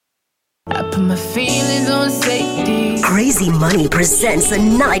I put my feelings on safety. Crazy Money presents a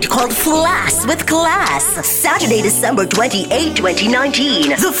night called Flass With Class. Saturday, December 28,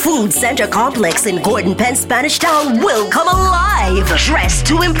 2019. The Food Center Complex in Gordon Penn, Spanish Town will come alive. Dressed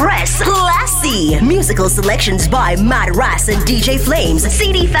to impress. Classy. Musical selections by Matt Rass and DJ Flames.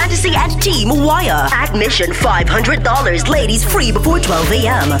 CD Fantasy and Team Wire. Admission $500. Ladies free before 12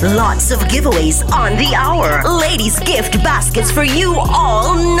 a.m. Lots of giveaways on the hour. Ladies gift baskets for you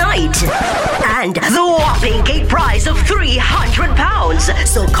all night. And the whopping gate prize of £300.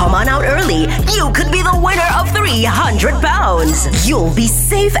 So come on out early. You could be the winner of £300. You'll be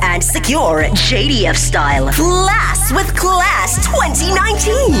safe and secure, JDF style. Flass With Class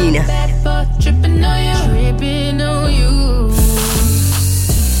 2019. Tripping on you, tripping on you.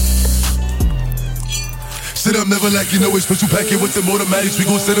 Sit up, never like you know it's special packet with the automatics. We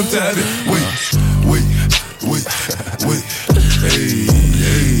gon' send them to heaven. Wait. Hey.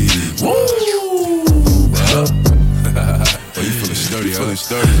 Woo! Oh, you feeling sturdy, man.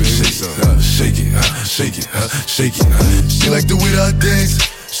 Shake it. She like the way that I dance.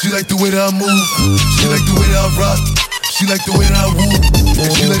 She like the way that I move. She like the way that I rock. She like the way that I woo.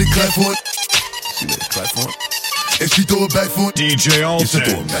 And she let it clap for it. And she throw it back for it. DJ Alton. She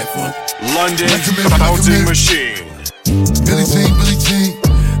throw it back for it. London Fountain Machine. Billie Jean.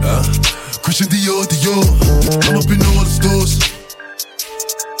 Christian Dior. I'm up in all the stores.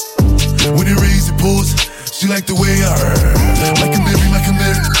 When it rains, it pours. She like the way I heard. Like a Mary.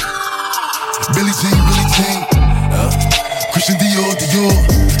 Billie Jean. Christian Dior.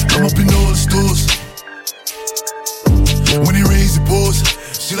 I'm up in all the stores. When it rains, it pours.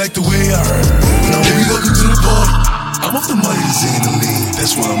 She like the way I heard. Baby, welcome to the party. I'm off the money that's in the lean.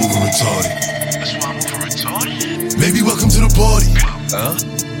 That's why I'm moving retarded. Baby, welcome to the party.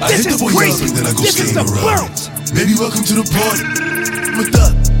 I hit the boy up and then I go skating around. Baby, welcome to the party. With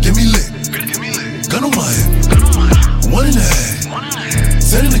that, get me lit. Gun on my hip. 1 and a half.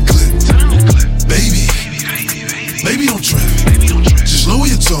 10 in the clip. Baby, don't trip. Just lower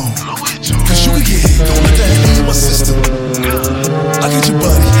your tone. Cause you can get hit. Don't let that be in my system. I get your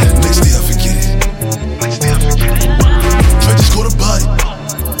body. Next day I forget it. Try just go to body.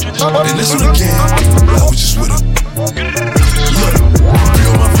 And that's what I can. I was just with her. Look, free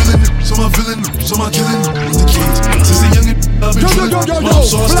all my villain. So my killing with the kids. Since a youngin', I've been drilling.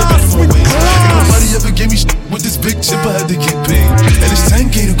 So I step out of my way. Ain't nobody ever gave me shit with this big chip. I had to get paid. And it's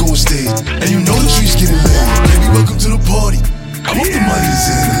 10K to go and stay. And you know the trees getting laid. Baby, welcome to the party. I'm off the money that's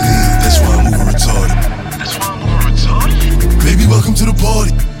in the lead. That's why I'm moving retarded. Baby, welcome to the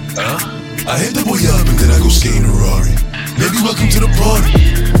party. I hit the boy up and then I go skating a Rari. Baby, welcome to the party.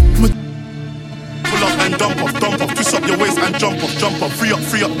 Pull up and dump off, twist up your waist and jump off, free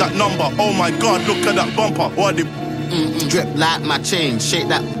up that number. Oh my God, look at that bumper. What the drip like my chain, shake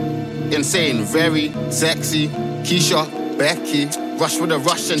that insane, very sexy. Keisha, Becky, rush with a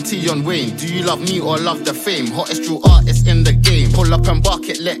Russian T on Wayne. Do you love me or love the fame? Hottest true artist in the game. Pull up and bark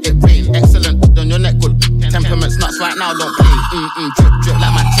it, let it rain. Excellent on your neck, good temperaments nuts right now, don't play. Drip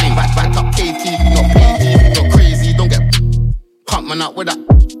like my chain, back up KT, not pay. You're crazy, don't get pump man up with that.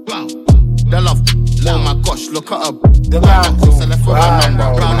 Wow. The love, oh my gosh, look at her. The I left with her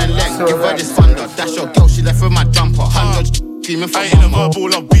number. Brown and leg, give her this thunder. That's your girl, she left with my jumper. 100 screaming for I ain't a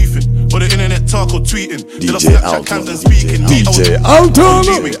verbal of beefing, or the internet talk or tweeting. DJ Alton. DJ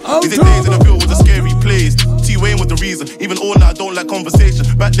Alton. These days in the field was a scary place. T-Wayne was the reason. Even all night I don't like conversation.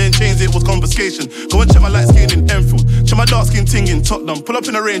 Back then chains it was confiscation. Go and check my light skin in Enfield. Check my dark skin ting in Tottenham. Pull up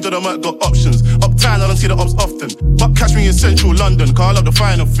in the range of the Merc got options. Uptown I don't see the ops often. But catch me in central London, cause I love the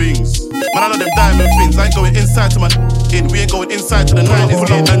finer things. Man, I love them diamond things. I ain't going inside to my in. We ain't going inside to the 90s. Pull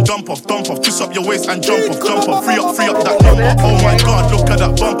up and dump off. Twist up your waist and jump off. Free up that number. Oh my God, look at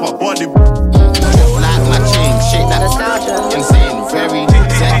that bumper. What the like my chain, shake that insane, very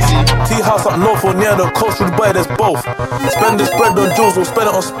sexy. Tea house up north or near the coast, through the boy, there's both. Spend this bread on jewels, or spend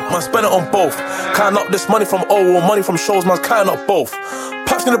it on both. Counting up this money from O or money from shows, man's counting up both.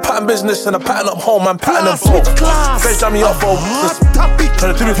 Paps in the pattern business and a pattern up home, man, pattern them both. French jam me up for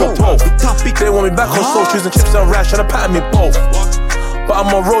trying to do me for both. They want me back on soul, choosing chips and rice, trying to pattern me both. But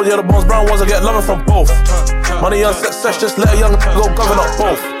I'm on road, yeah, the bones brown ones, I get loving from both. Money young success, just let a young go govern up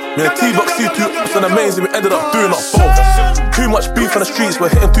both. Me and T-Box see 2 ups and amazing, we ended up doing up both. Too much beef on the streets, we're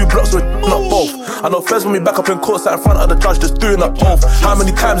hitting 2 blocks, we're doing up both. I know Fez when we back up in court, sat in front of the judge, just doing up both. How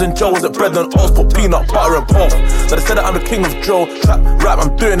many times in jail was it bread and oats, put peanut butter and both. So they said that I'm the king of Joe, trap, rap,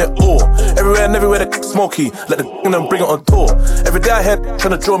 I'm doing it all. Everywhere and everywhere they smoky, let the and bring it on tour. Every day I hear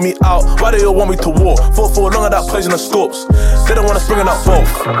trying to draw me out, why they all want me to war? Fought for long of that poison and scopes, they don't want us bringing up both.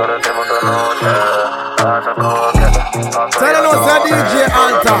 Tell us DJ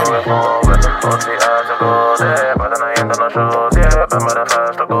Alton. With the 40 eyes to go there. But then I ain't done no shows yet. Remember the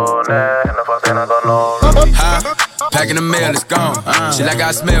fast to go there. And the first thing I got no. Packing the mail, it's gone. She like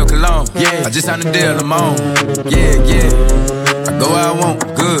I smell cologne. Yeah, I just signed a deal, I'm on. Yeah. I go where I want,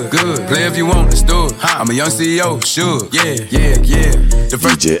 good. Play if you want, let's do it. I'm a young CEO, sure. Yeah. The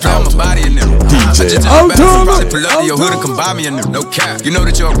first play on my body in them. DJ Altona. Pull up to your hood and come buy me in them. No cap. You know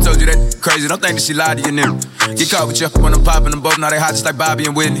that your told you that crazy. Don't think that she lied to you, them. Get caught with you when I'm popping them both. Now they hot just like Bobby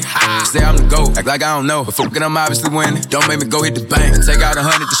and Whitney. Say I'm the GOAT, act like I don't know. But fucking I'm obviously winning. Don't make me go hit the bank and take out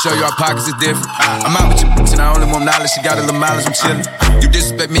 100 to show you our pockets is different. I'm out with you, and I only want knowledge. She got a little mileage, I'm chillin'. You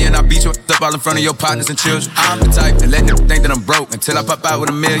disrespect me and I beat you up all in front of your partners and children. I'm the type that let them think that I'm broke until I pop out with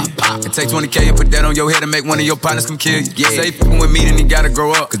 $1 million. And take 20K and put that on your head and make one of your partners come kill you. Say fucking with me, then he gotta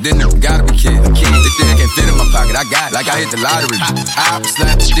grow up, cause then you gotta be killed. This thing can't fit in my pocket, I got it, like I hit the lottery. I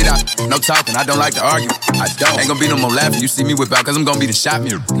slap the shit out, no talking, I don't like to argue. I don't, ain't gonna be no more laughing, you see me whip out, cause I'm gonna be the shot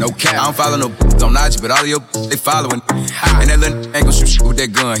mirror. No cap, I don't follow no on IG, but all of your they following. And that little ain't gon' shoot shit with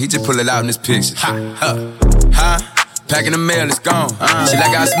that gun, he just pull it out in this picture. Packing the mail, it's gone. She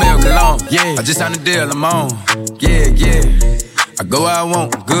like I smell cologne. Yeah, I just signed a deal, I'm on. Yeah. I go where I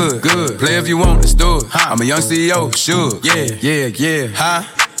want, good. Play if you want, let's do it. I'm a young CEO, sure. Yeah.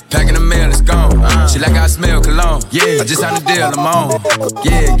 Packing the mail, it's gone. She like I smell cologne. Yeah, I just signed a deal, I'm on.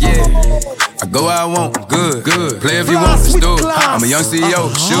 Yeah. I go where I want, good. Play if you want, let's do it. I'm a young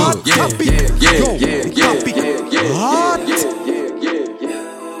CEO, sure. Yeah.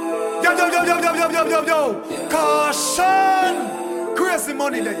 Yo, caution! Crazy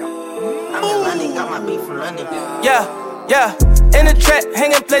money there, London, got my beef from London. Yeah. In the trap,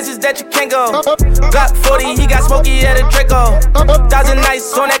 hanging places that you can't go. Glock 40, he got smoky at a Draco. Thousand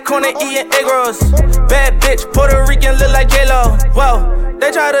nights on that corner eating egg rolls. Bad bitch, Puerto Rican, look like J-Lo. Whoa,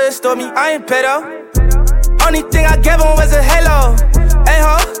 they try to extort me, I ain't pedo. Only thing I gave him was a halo.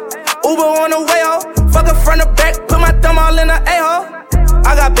 A-ho, Uber on the way ho. Fuck her front or back, put my thumb all in the A-ho.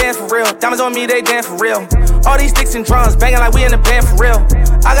 I got bands for real, diamonds on me, they dance for real. All these sticks and drums, banging like we in the band for real.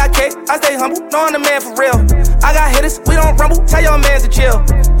 I got cake, I stay humble, know I'm the man for real. I got hitters, we don't rumble, tell your mans to chill.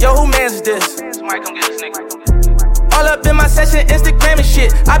 Yo, who mans is this? Somebody come get this nigga. All up in my session, Instagram and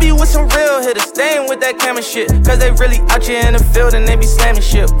shit. I be with some real hitters, staying with that camera shit. Cause they really out here in the field and they be slamming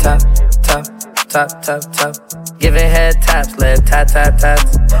shit. Top. Giving head taps, left taps.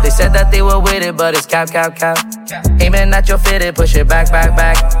 They said that they were with it, but it's cap. Aiming at your fitted, push it back.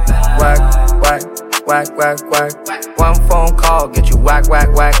 Whack. One phone call, get you whack.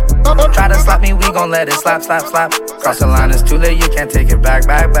 Try to slap me, we gon' let it slap. Cross the line, it's too late, you can't take it back.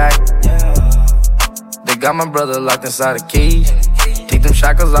 They got my brother locked inside a cage. Take them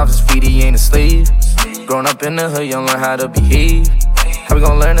shackles off his feet, he ain't asleep. Grown up in the hood, you don't learn how to behave. How we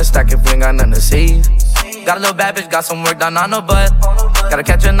gon' learn to stack if we ain't got nothing to save? Got a little bad bitch, got some work done on her butt. Gotta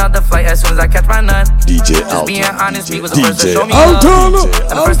catch another flight as soon as I catch my nut. DJ Just Altona. being honest, he was the first to show me love.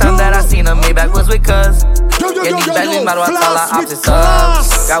 And the first time that I seen him, Maybach was with cuz. Yeah, these baddies matter what all our options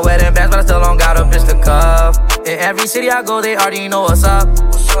subs. Got wedding bands, but I still don't got a bitch to cuff. In every city I go, they already know what's up.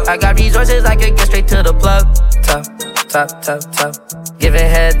 I got resources, I can get straight to the plug. Top. Giving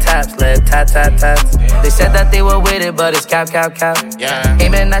head taps, left taps. They said that they were with it, but it's cap. Yeah.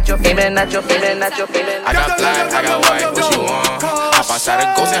 Aiming at your. I got black, I got white, what you want? Hop outside a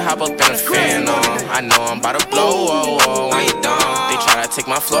ghost and hop up in a fan on. I know I'm about to blow, when you done. They try to take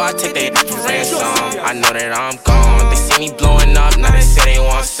my flow, I take their ransom. I know that I'm gone. They see me blowing up, now they say they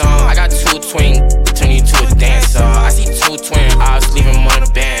want some. I got 2 twin, turn you to a dancer. I see 2 twin eyes, leave them on a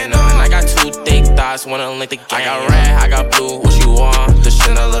banner. And I got 2 thick thighs, wanna link the game. I got red, I got blue, what you want? The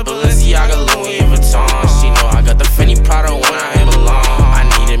Chanel, Balenciaga, Louis Vuitton. She know I got the Fendi Prada when I ain't belong. I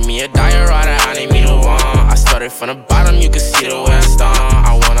needed me a diet rider, I need me the one. I started from the bottom, you can see the way I stung.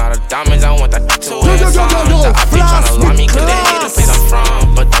 I want all the diamonds, I want that to wear a song. The I be tryna lie me, cause they hate the place I'm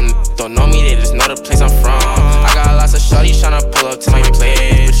from. But them don't know me, they just know the place I'm from. I got lots of shorties tryna pull up to my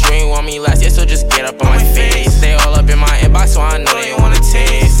place. But you ain't want me last year, so just get up on my face. They all up in my inbox, so I know they wanna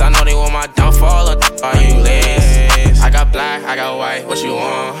taste. I know they want my downfall, are you lazy? I got black, I got white, what you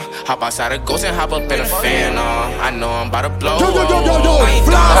want? Hop outside a ghost and hop up in a fan on. I know I'm about to blow, I ain't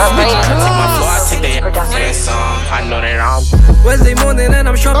done. They tryna take my floor, I take their ransom. I know that I'm Wednesday morning and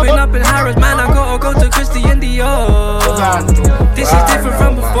I'm shopping up in Harrods. Man, I gotta go to Christy and Dior. This is different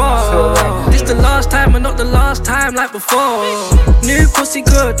from before. This the last time and not the last time like before. New pussy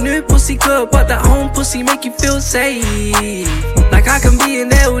good, but that home pussy make you feel safe. Like I can be in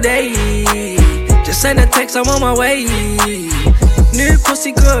there all day. Just send a text, I'm on my way. New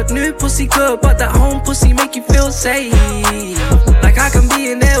pussy good, but that home pussy make you feel safe. Like I can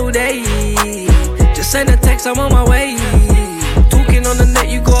be in there all day. Just send a text, I'm on my way. Talking on the net,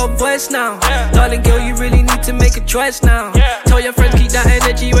 you gotta avoid voice now. Darling girl, you really need to make a choice now. Tell your friends keep that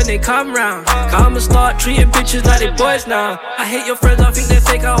energy when they come round. I'ma start treating bitches like they boys now. I hate your friends, I think they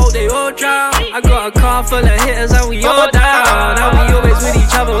fake, I hope they all drown. I got a car full of hitters and we all down. Now we always with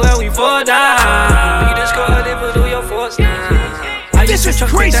each other when we fall down. You just gotta live with all your thoughts now. I used to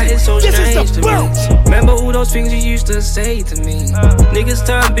crazy. That is so strange to me. Remember all those things you used to say to me. Niggas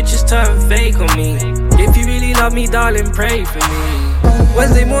turn, bitches turn fake on me. If you really love me, darling, pray for me.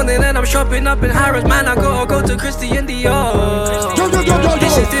 Wednesday morning and I'm shopping up in Harrods. Man, I gotta go to Christy and Dior.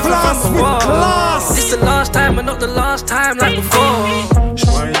 This is different from before. This the last time but not the last time like before.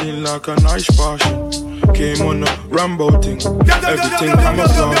 Smiling like a nice passion. Came on a Rambo thing. Everything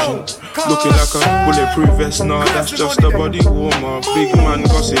camouflaging. Looking like a bulletproof vest. Nah, that's just a body warmer. Big man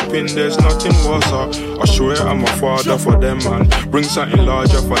gossiping, there's nothing worse. I swear I'm a father for them, man. Bring something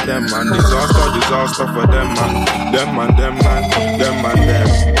larger for them, man. Disaster for them, man. Them man.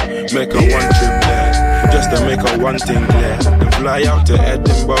 Make a one trip there, just to make a one thing clear. Then fly out to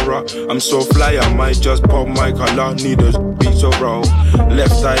Edinburgh. I'm so fly, I might just pop my collar. Need a beat so raw.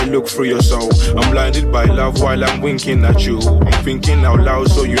 Left eye look through your soul. I'm blinded by love while I'm winking at you. I'm thinking out loud,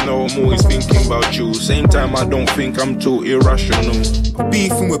 so you know I'm always thinking about you. Same time I don't think I'm too irrational.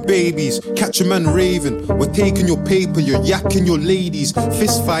 Beefing with babies, catch a man raving. We're taking your paper, you're yakking your ladies.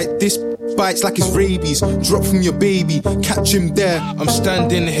 Fist fight, this bites like it's rabies. Drop from your baby, catch him there. I'm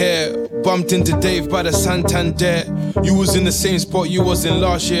standing here, bumped into Dave by the Santander. You was in the same spot you was in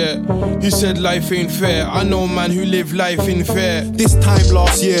last year. You said life ain't fair. I know a man who live life in fair. This time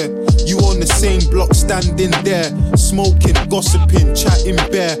last year, you on the same block standing there. Smoking, gossiping, chatting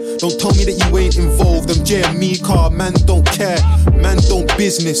bare. Don't tell me that you ain't involved. I'm Jamaica, man don't care. Man don't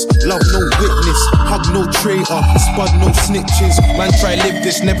business, love no witness. Hug no traitor, spud no snitches. Man try live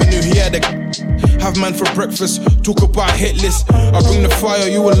this, never knew he had a have man for breakfast, talk about hit list. I bring the fire,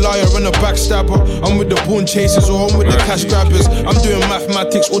 you a liar and a backstabber. I'm with the bone chasers or I'm with the cash grabbers. I'm doing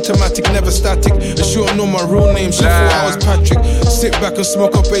mathematics, automatic, never static. And she don't know my real name, she thought I was Patrick. Sit back and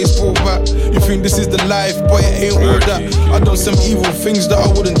smoke a baseball bat. You think this is the life, but it ain't all that. I done some evil things that I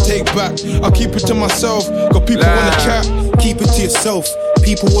wouldn't take back. I keep it to myself, got people wanna chat. Keep it to yourself,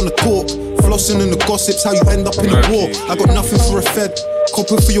 people wanna talk. Flossing in the gossips, how you end up in the war. I got nothing for a fed,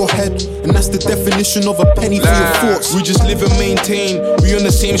 copper for your head. And that's the definition of a penny for your thoughts. We just live and maintain. We on the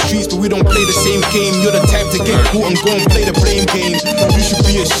same streets, but we don't play the same game. You're the type to get caught and go and play the blame game. You should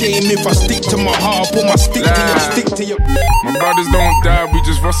be ashamed if I stick to my heart. Put my stick to your My brothers don't die, we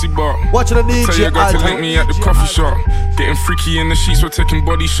just rusty bark. Watching the DJ. Tell your girl to link me at the coffee shop. Getting freaky in the sheets, we're taking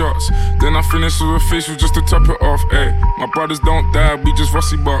body shots. Then I finish with a facial just to top it off. Ay, my brothers don't die, we just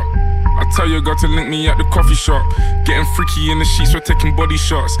rusty bark. I tell your girl to link me at the coffee shop. Getting freaky in the sheets, we're taking body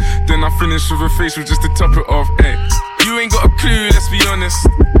shots. Then I finish with a facial just to top it off. Ay, you ain't got a clue, let's be honest.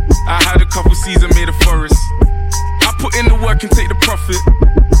 I had a couple seasons made a forest. I put in the work and take the profit.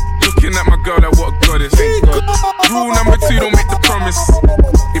 Looking at my girl like what a goddess. Rule number 2, don't make the promise.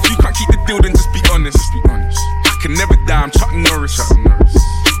 If you can't keep the deal, then just be honest. I can never die, I'm Chuck Norris.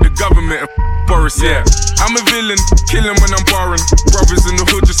 The government Boris, yeah. I'm a villain, killing when I'm barring. Brothers in the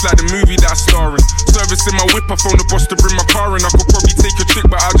hood, just like the movie that I star in. Service in my whip, I phone the boss to bring my car in. I could probably take a trick,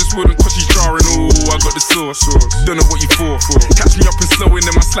 but I just wouldn't cause she's jarring. Ooh, I got the sauce. Don't know what you for. Catch me up and slowing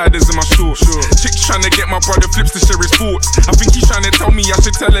in my sliders and my shorts. Chick's trying to get my brother flips to share his thoughts. I think he's trying to tell me I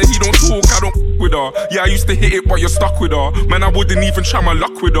should tell her he don't talk. I don't with her. Yeah, I used to hit it, but you're stuck with her. Man, I wouldn't even try my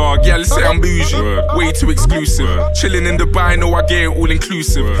luck with her. Yeah, let's say I'm bougie, way too exclusive. Chilling in Dubai, know I get it all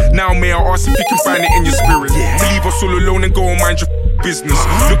inclusive. Now may I ask if you can find it in your spirit? To leave us all alone and go and mind your business.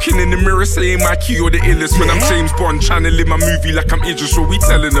 Looking in the mirror saying my key or the illest. When I'm James Bond trying to live my movie like I'm Idris. So we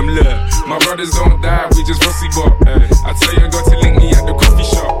telling them, look, my brothers don't die, we just rusty bop. I tell you I got to link me at the coffee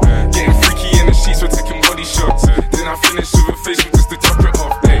shop. Getting freaky in the sheets, we're taking body shots. Then I finish with a facial just to top it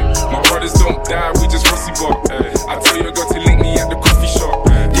off. My brothers don't die, we just rusty bop. I tell you I got to link me at the coffee shop.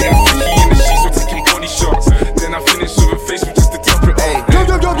 Getting freaky in the sheets, we're taking body shots. Then I finish with a facial just to top it off.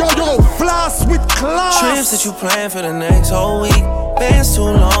 Yo, Flass with Class. Trips that you plan for the next whole week. Bands too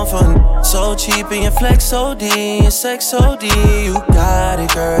long for so cheap and your flex so D and your sex so D. You got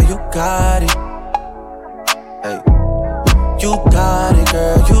it, girl, you got it. Hey, you got it,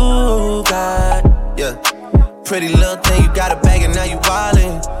 girl, you got it. Yeah, pretty little thing, you got a bag and now you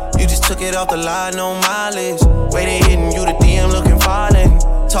wildin'. You just took it off the line, no mileage. Waiting, hitting you the DM looking violent.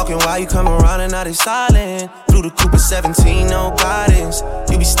 Talking while you come around and now they silent. Flew the Cooper 17, no guidance.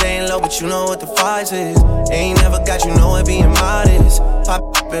 You be staying low, but you know what the price is. Ain't never got you know it being modest. Pop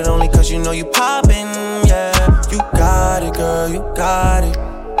it only cause you know you poppin', yeah. You got it, girl, you got it.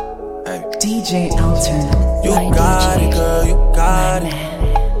 Hey. DJ Elton. You got it, girl, you got it.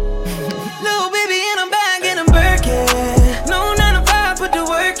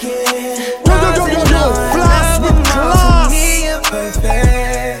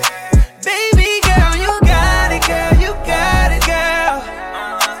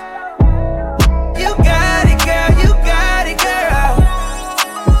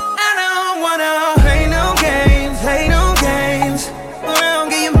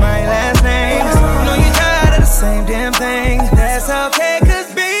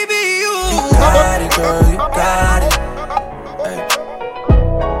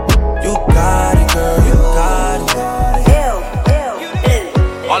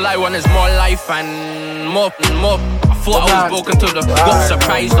 life and more. I thought I was broken to the what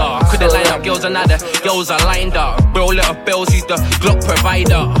surprised her. Couldn't line up girls and now the girls are lined up. Bro, little bills, he's the Glock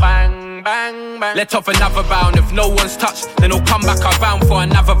provider. Bang, bang, bang. Let off another round. If no one's touched, then he'll come back around for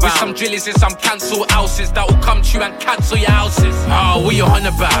another round. With some drillers and some cancelled houses that will come to you and cancel your houses. Oh, what you on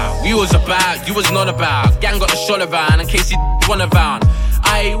about? You was about, you was not about. Gang got the shot around in case you want around.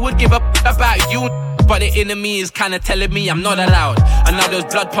 I would give up about you, but the enemy is kinda telling me I'm not allowed. And now there's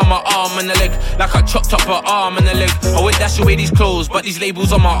blood on my arm and the leg, like I chopped up her arm and the leg. I would dash away these clothes, but these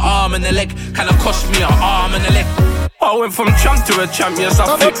labels on my arm and the leg kinda cost me an arm and the leg. I went from champ to a champ, yes,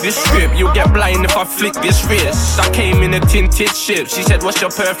 I flipped this script. You'll get blind if I flick this wrist. I came in a tinted ship. She said, what's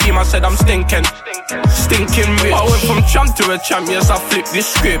your perfume? I said, I'm stinking rich. I went from champ to a champ, yes, I flipped this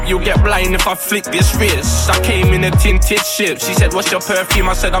script. You'll get blind if I flick this wrist. I came in a tinted ship. She said, what's your perfume?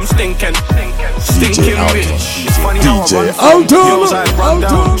 I said, I'm stinking rich. It's funny how I run down. Girls I run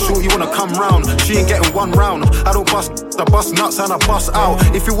down. Shorty wanna come round. She ain't getting one round. I don't bust the bust nuts and I bust out.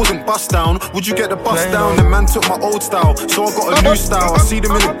 If it wasn't bust down, would you get the bust down? The man took my old style, so I got a new style. I see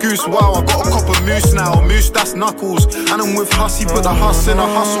them in a goose, wow, I got a copper moose now. Moose, that's knuckles, and I'm with Hussy, but the Huss and I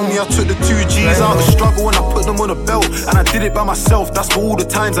hustle me. I took the 2 G's out of struggle and I put them on a belt. And I did it by myself, that's for all the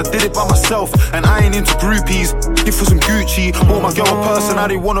times I did it by myself. And I ain't into groupies, if for some Gucci. Bought my girl a person, now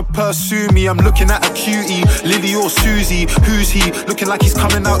they wanna pursue me. I'm looking at a cutie, Lily or Susie. Who's he? Looking like he's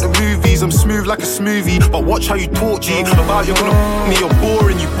coming out the movies. I'm smooth like a smoothie, but watch how you talk, G. About you're gonna me, you're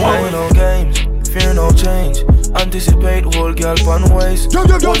boring, you boring. No games, fear no change. Anticipate whole girl pan ways. Yo,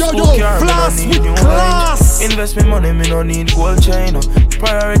 Flass with Class. Invest me money, me no need gold chain.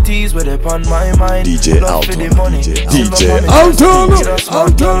 Priorities where they pan my mind. DJ Love for the money. DJ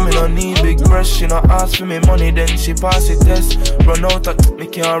Alton. Me no need big breast. She no ask for me money, then she pass it test. Run out of, me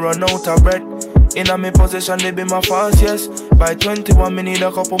can't run out of bread. In a me possession, they be my fast, yes. By 21, me need a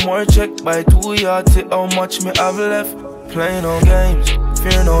couple more check. By 2 yards, see how much me have left. Playing on games,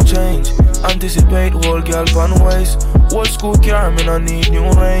 fear no change. Anticipate whole girl pan ways. Old school car, me no need new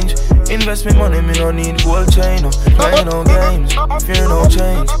range. Invest me money, me no need gold chain. Playing on games, fear no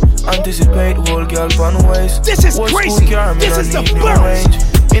change. Anticipate whole girl pan ways. This is old crazy. School car, me This no is need the new range.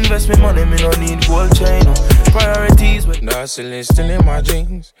 Invest me money, me no need gold chain. Priorities with Hustling still in my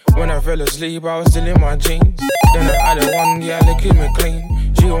jeans. When I fell asleep, I was still in my jeans. Then I had a one girl that keep me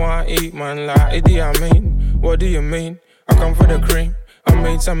clean. She wanna eat, man, like it, I mean. What do you mean? I come for the cream. I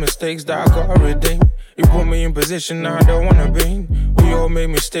made some mistakes that I gotta redeem. You put me in position I don't wanna be in. We all made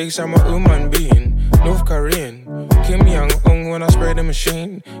mistakes, I'm a human being. North Korean, Kim Young-un when I spray the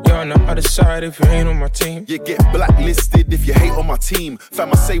machine. You're on the other side if you ain't on my team. You get blacklisted if you hate on my team. Fam,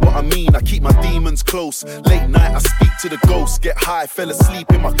 I say what I mean, I keep my demons close. Late night, I speak to the ghosts. Get high, fell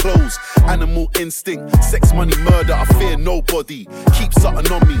asleep in my clothes. Animal instinct, sex, money, murder, I fear nobody. Keep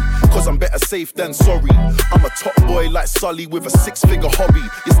something on me, cause I'm better safe than sorry. I'm a top boy like Sully with a 6-figure hobby.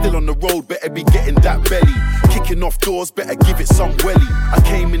 You're still on the road, better be getting that belly. Kicking off doors, better give it some welly. I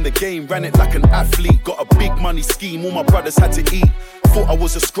came in the game, ran it like an athlete. Got a big money scheme, all my brothers had to eat. Thought I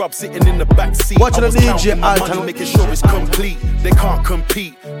was a scrub sitting in the back seat. Watching I was the counting my DJ money, making sure it's complete. They can't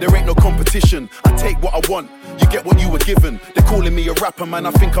compete, there ain't no competition. I take what I want, you get what you were given. They're calling me a rapper, man,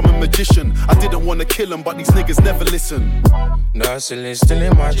 I think I'm a magician. I didn't want to kill them, but these niggas never listen. Hustling still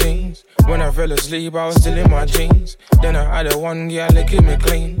in my jeans. When I fell asleep, I was still in my jeans. Then I had a one girl that keep me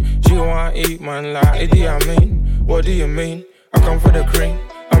clean. She wanna eat, man, like it, I mean. What do you mean? I come for the cream.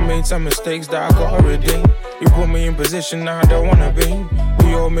 I made some mistakes that I gotta redeem. You put me in position I don't wanna be in.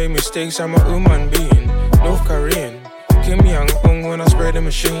 We all made mistakes, I'm a human being. North Korean, Kim Young-un when I spray the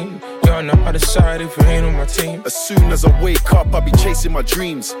machine. You're on the other side if you ain't on my team. As soon as I wake up, I be chasing my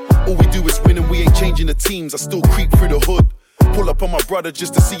dreams. All we do is win and we ain't changing the teams. I still creep through the hood. Pull up on my brother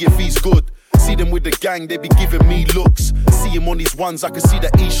just to see if he's good. See them with the gang, they be giving me looks. See him on these ones, I can see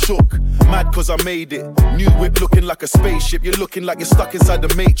that he's shook. Mad cause I made it. New whip looking like a spaceship. You're looking like you're stuck inside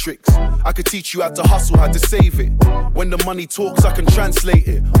the matrix. I could teach you how to hustle, how to save it. When the money talks, I can translate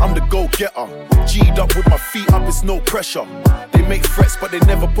it. I'm the go-getter. G'd up with my feet up, it's no pressure. They make threats, but they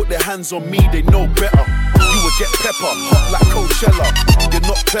never put their hands on me, they know better. You would get pepper, hot like Coachella. You're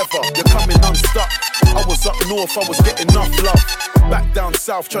not clever, you're coming unstuck. I was up north, I was getting enough love. Back down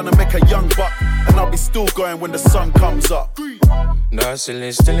south, trying to make a young buck. And I'll be still going when the sun comes up.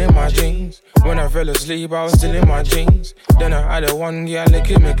 Hustling still in my jeans. When I fell asleep, I was still in my jeans. Then I had a one girl that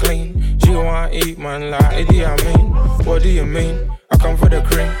keep me clean. She wanna eat, man, like it, I mean. What do you mean? I come for the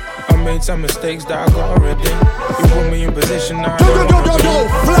cream. I made some mistakes that I gotta redeem. You put me in position, I don't wanna be.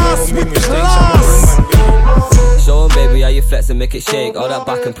 Flass with Class. So baby, I you flex and make it shake? All that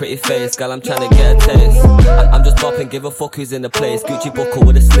back and pretty face, girl, I'm trying to get a taste. I'm just bopping, give a fuck who's in the place. Gucci buckle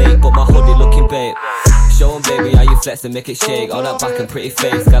with a snake, but my hoodie looking babe. Show 'em, baby, how you flex and make it shake. All that back and pretty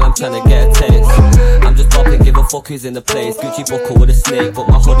face, girl, I'm trying to get a taste. I'm just bopping, give a fuck who's in the place. Gucci buckle with a snake, but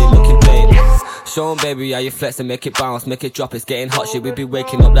my hoodie looking babe. Show 'em, baby, how you flex and make it bounce, make it drop. It's getting hot, shit, we be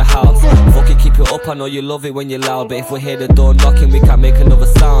waking up the house. Fuck it, keep it up, I know you love it when you're loud, but if we hear the door knocking, we can't make another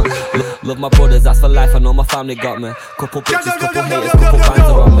sound. Love my brothers, that's for life, I know my family got me. Couple bitches, couple haters, couple bands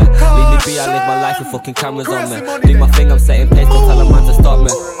around me. Leave me be, I live my life with fucking cameras on me. Do my thing, I'm setting pace, don't tell a man to stop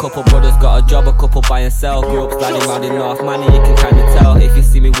me. Couple brothers got a job, a couple buy and sell. Grew up sliding round in North, money you can kinda tell. If you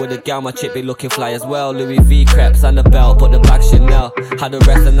see me with a gal, my chick be looking fly as well. Louis V crepes and the belt, but the bag Chanel. Had the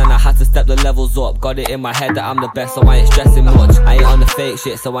rest and then I had to step the levels up. Got it in my head that I'm the best, so I ain't stressing much. I ain't on the fake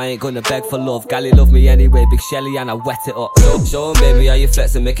shit, so I ain't gonna beg for love. Gally love me anyway, Big Shelly, and I wet it up. Show 'em, baby, how you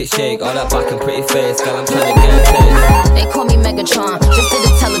flex and make it shake. All that back and pretty face, girl, I'm trying to get a taste. They call me Megatron, just did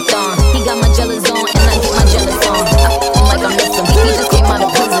a telethon. He got my jealous on, and I get my jealous on. I f him like I miss him, he just came out of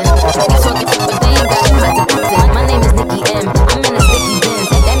prison. Talking but they ain't got him out to prison. My name is Nicki M, I'm in a sticky bin.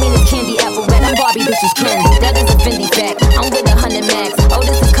 That mean it's candy apple red, I'm Barbie, this is Ken. That is a Fendi fact, I'm with 100 max. Oh,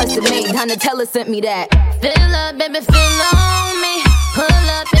 this is custom made, Donatella sent me that. Fill up, baby, fill on me. Pull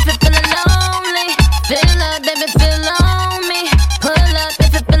up if you're feeling lonely. Fill up, baby, fill on me. Pull up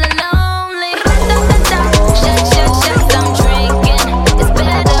if you're feeling lonely. Shut, shut, shut, I'm drinking. It's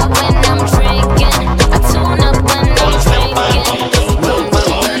better when I'm drinking. I tune up when I'm drinking.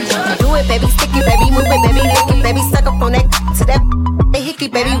 Do it, baby, stick it, baby, move it, baby, lick it, baby, suck up on that to that hickey,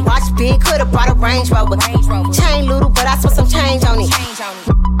 baby, watch big, could've brought a Range Rover. Chain little, but I saw some change on it.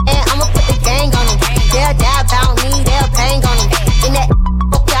 And I'ma put the gang on them. They'll die about me, they'll bang on them. In that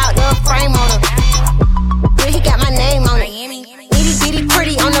out the frame on him. Yeah, he got my name on it. Itty bitty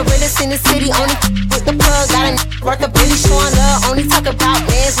pretty on the realest in the city. Only with the plug, got a worth a Billy showing love. Only talk about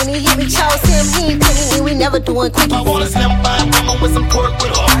bands when he hit me, chose him. He ain't penny and we never doing quickies. I wanna slim by mama with some pork with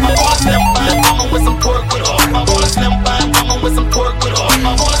her. I wanna slim by mama with some pork with her. I wanna slim by mama with some pork with her.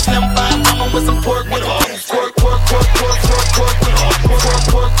 I wanna slim by mama with some pork with her. Pork, pork, pork, pork, pork, pork with her. Pork,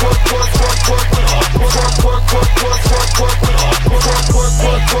 pork, pork, pork, pork, pork with her. Pork, pork, pork, pork, pork, pork with her. Pork, pork,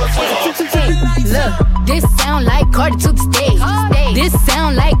 pork, pork, pork. Look, this sound like Cardi to the stage. This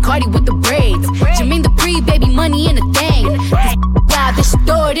sound like Cardi with the braids. Jermaine the pre, baby, money in the thing. This wild, this shit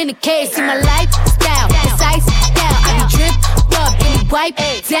throw it in the case. See my lifestyle, it's ice down. I be dripped up, get me wipe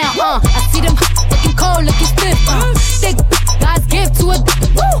down. I see them looking cold, looking stiff. Thick God's gift to a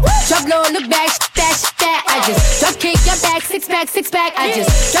drop low, look back, that. I just drop kick your back, six pack. I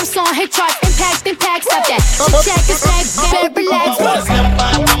just drop song, hit charts, impact, stop that. Check it, better relax. I wanna slim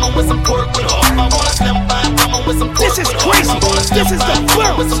by mama with some pork with her. I wanna slim by mama with some pork. This is crazy. This is the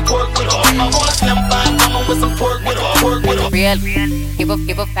flow. With some pork with her. I wanna slim by mama with some pork with her. Pork with her. Real,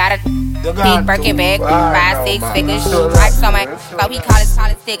 give a fat big Birkin bag, 5-6 figures. Stripes on my, so he call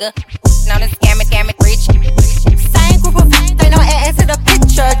it figure. Known as scam it, rich. Same group of they don't add to the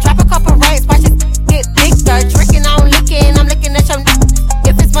picture. Drop a couple ranks, watch it get bigger. Drinking, I'm licking at your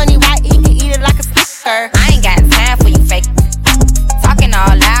if it's money right, he can eat it like a sticker. I ain't got time for you fake. Talking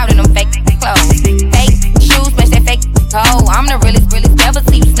all loud in them fake clothes. Fake shoes, match that fake toe. I'm the realest, never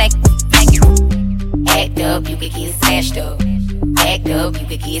see you snake. Act up, you could get snatched up. Act up, you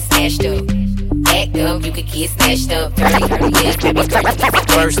could get snatched up. Act up, you could get snatched up.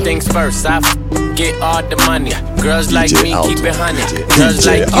 First things first, I get all the money. Girls like me, keep it honey. Girls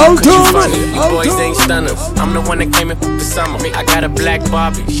like you, cause you funny. You boys ain't stunners. I'm the one that came in for the summer. I got a black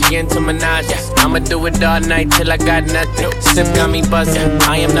Barbie, she into Minaj. I'ma do it all night till I got nothing. Sip got me buzzing,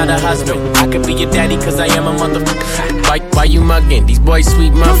 I am not a husband. I could be your daddy cause I am a motherfucker. Why you mugging? These boys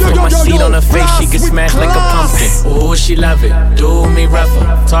sweet muffin. My seat on her face, she get smashed like a pumpkin. Ooh, she love it, do me rougher.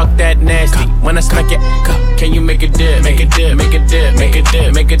 Talk that nasty, when I smack it, can you make a dip? Make a dip, make a dip, make a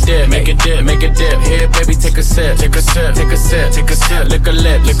dip, make a dip, make a dip, make a dip. Here, baby, take a sip, take a sip, take a sip, take a sip. Lick a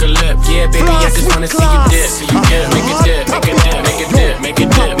lip, lick a lip. Yeah, baby, I just wanna see you dip. See you dip, make a dip, make a dip, make a dip, make a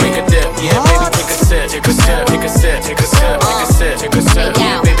dip, make a dip. Yeah, baby, take a sip, take a sip, take a sip, take a sip, take a sip, take a sip.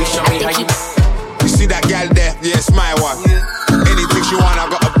 Yeah, baby, show me how you. You see that gal there? Yeah, it's my one. Anything she want, I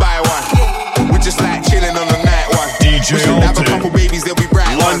gotta buy one. We just like chilling on the night one. DJ we should have a couple babies, they'll be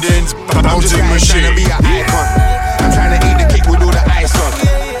bright ones. London's I'm just trying to be an icon. I'm trying to eat the cake with all the ice on.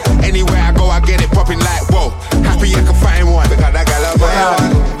 Anywhere I go, I get it popping like whoa. Happy I can find one. They got that gal on my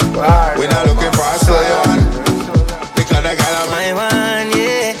one. We're not looking for a slow one. They got that gal on my one,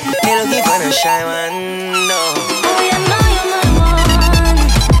 yeah. They looking for the shy one, no. Oh, yeah, now you're my one.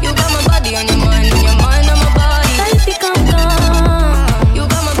 You got my body on your mind on my body. Life become gone. You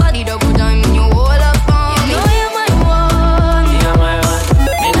got my body double time and you all up on me. You know you're my one.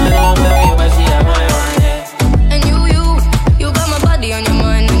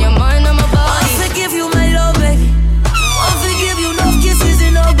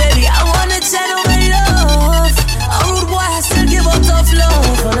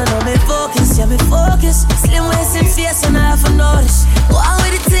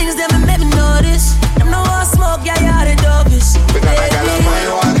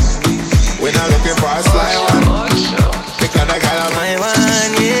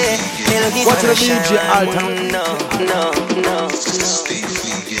 the DJ Alton.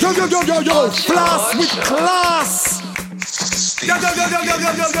 Yo, Flass with Class.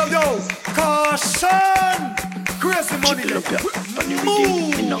 Yo. Caution. Crazy money.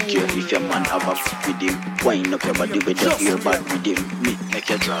 Move. Me not care if your man have a fit with him. Wind up your body with your earbud with him. Me make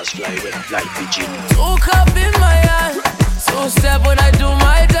your drawers fly away like pigeon. Two cup in my hand. So step when I do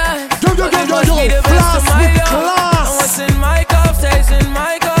my dance. Yo. Flass with Class. And what's in my cup stays in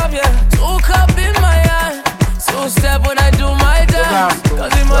my cup, yeah. Two cup in my hand. So step when I do my dance.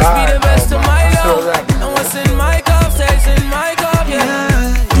 Cause it must be the best of my love. And what's in my cup stays in my cup,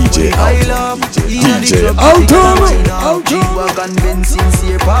 yeah. DJ Alton. G-Wagon, Ben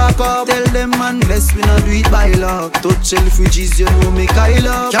sincere, park up. Tell them man, bless we not do it by luck. Touch selfridges, you know me Kyle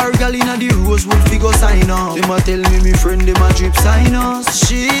up. Carry gal inna the Rosewood, fi go sign up. Them a tell me friend, them a drip sign us.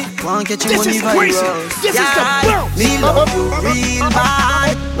 She want catch you money virus. This is the bounce. Me love you real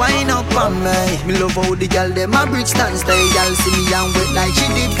bad. Wine up on me. Me love how the gal them a bridge stand stay. Gal see me and wet like she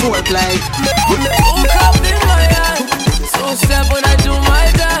did pork like. Two cup in my hand. So step when I do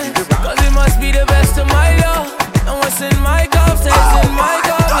my dance. Cause it must be the best of my love. And what's in my cup stays in my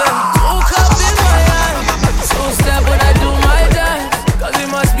cup, yeah. Two cup in my hand. So step when I do my dance. Cause it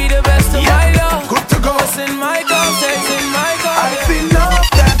must be the best of my love. Good to go. What's in my cup stays in my cup, yeah. I've been off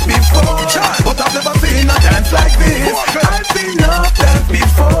that before, but I've never seen a dance like this. I've been off that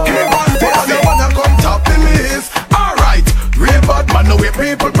before. I wanna come top the list. Alright, real bad man, no way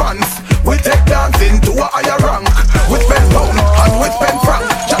people pants. We take dancing to a higher rank. With pen pound and with pen franc.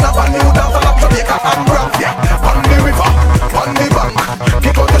 Jonathan New dance a lot Jamaica and Bronx, yeah. On the river, on the bank.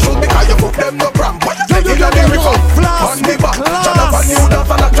 Kick out the shoes because you put them no cramp. What you say in the river, on the bank. Jonathan New dance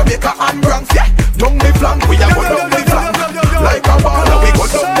a lot Jamaica and Bronx, yeah. Down the flank, we a go down the flank. Like a baller, we go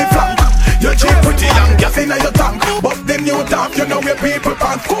down the flank. You're cheap, pretty young, gas in your tank. But them new tank, you know where people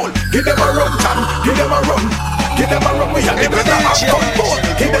pants cool. Give them a run, Chan, give them a run. Give them a run, we and the brother have fun.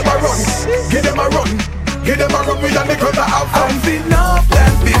 Give them a run, give them a run. Give them a run, we and the brother have fun. I've been off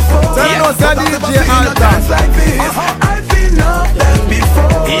that before. Tell us DJ Alton. Dance like this. I've been off that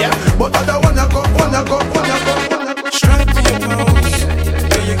before. But I don't wanna go. Strike to your pose.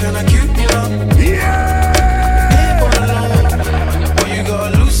 Girl, you kinda cute, you know. Yeah. But you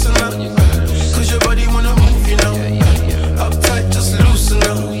gotta loosen up. Cause your body wanna move, you know. Uptight, just loosen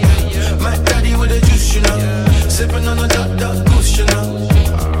up. My daddy with the juice, you know. Sipping on a duck goose, you know.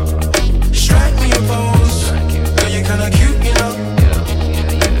 Strike me a pose. Girl, you kinda cute, you know.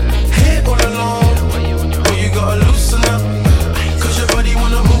 Head all alone. But you gotta loosen up. Cause your body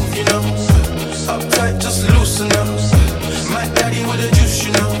wanna move, you know. Uptight, just loosen up. My daddy with the juice,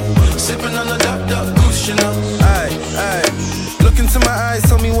 you know. Sipping on a duck goose, you know. Aye. Look into my eyes,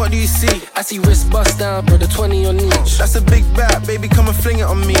 tell me what do you see? I see wrist bust down, brother, 20 on each. That's a big bat, baby, come and fling it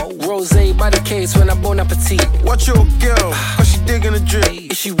on me. Rosé by the case when I bon appetit. Watch your girl, cause she digging the drip.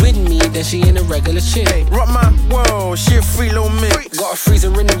 If she with me, then she ain't a regular chick. Rock my world, she a free low mix. Got a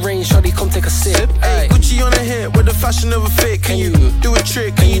freezer in the rain, shawty, come take a sip. Ay, Gucci on the hip with the fashion of a fit. Can you do a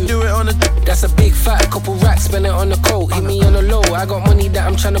trick? Can you do it on a That's a big fat, couple racks, spend it on the coat. Hit me on the low, I got money that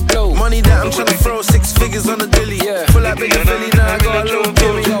I'm tryna blow. Money that I'm tryna throw, 6 figures on the dilly. Yeah, full like big Philly, now I got a little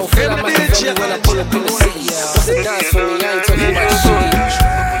Billy. Yo, feel like Machiavelli when I pull up in the city. Yeah, what's a dance for me? I ain't talking about shit.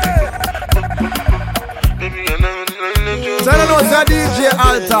 Tell us a DJ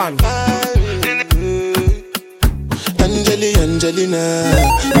Alton. Angelina,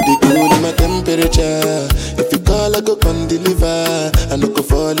 you the cool in my temperature. If you call, I go come deliver. I no go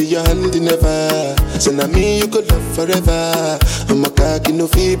fall in your hand never. So now me you could love forever. I'm a cocky no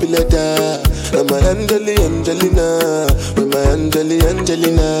feeble letter. I'm a Angelina, with my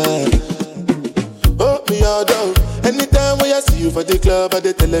Angelina. Oh me all down. Anytime when I see you for the club or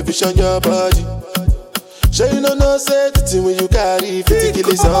the television, your body. Sure you know say the thing when you carry 50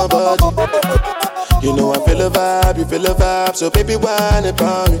 kilos somebody. You know I feel a vibe, you feel a vibe, so baby whine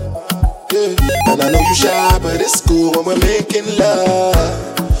about me. Yeah, and I know you shy, but it's cool when we're making love.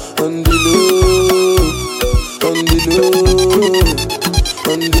 On the low, on the low,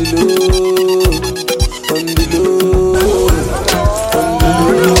 on the low, on the low, on the low,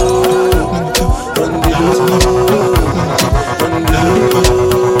 on the low, on the low.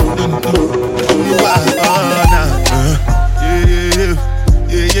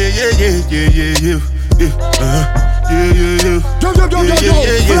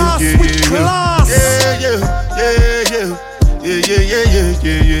 Flass with Class.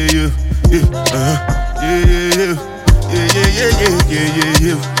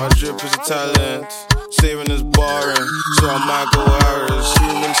 My drip is a talent, saving is boring, so I might go Harris,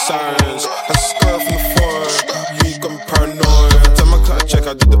 human sirens. I scar from the forest, you got me paranoid. Time I cut check,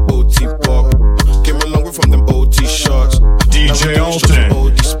 I did the OT pop.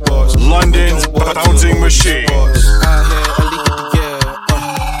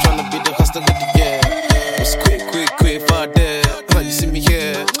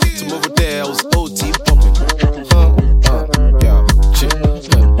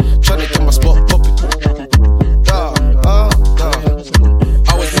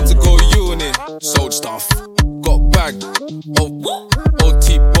 off. Got bagged,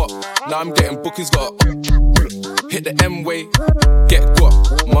 OT pop. Now I'm getting bookings, got hit the M-way, get got.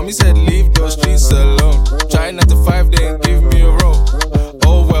 Mommy said leave those streets alone. Trying 9 to 5, they ain't give me a roll.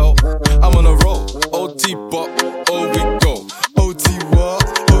 Oh well, I'm on a roll. OT pop, oh we go. OT what?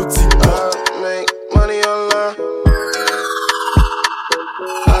 OT pop. I make money online.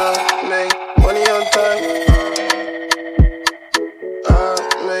 I make money on time. I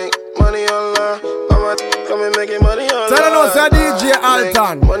make money online. I'ma come and making money online. Tell us a DJ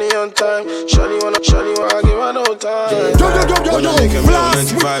Alton. Money on time. Shawty wanna give her no time. Wanna make a million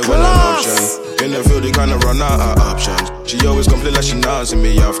 95 when I'm option. In the field, they kinda run out of options. She always complain like she nods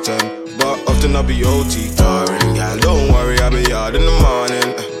me often. But often I'll be OT tiring. Yeah, don't worry, I'll be out in the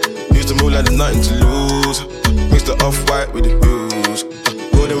morning. Used to move like there's nothing to lose. Mix the off-white with the blues.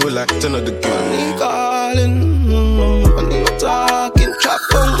 Golden with like 10 of the girls. Money calling, money talking. Trap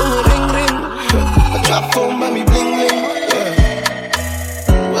phone, ring ring. A trap phone, mommy bling bling.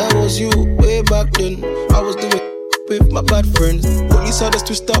 Yeah. Where was you way back then? I was doing with my bad friends. Police had us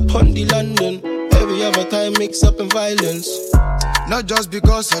to stop on the London. Every other time mix up in violence. Not just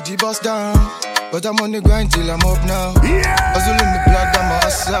because I G-bust down, but I'm on the grind till I'm up now. Hustle in the blood, I'm a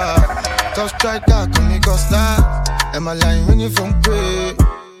hustler. Tough strike that can make us laugh. And my line ringing from grey.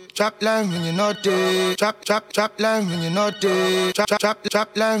 Trap line when you're not there. Trap line when you're not there.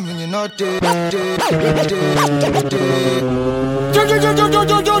 Trap line when you're not there. Yo.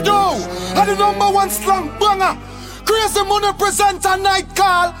 And the #1 slang banger. Crazy Money present a night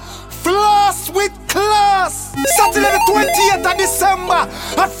call. Flass With Class. Saturday the 28th of December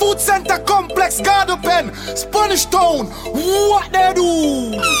at Food Center Complex, Garden Pen, Spanish Town. What they do?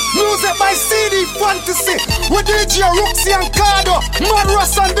 Music by CD Fantasy with DJ Roxy and Cardo, Mad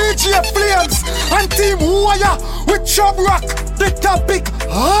Russ and DJ Flames, and Team Wire with Chub Rock. The topic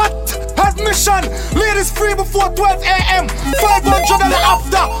hot. Admission, ladies free before 12 a.m. 500 and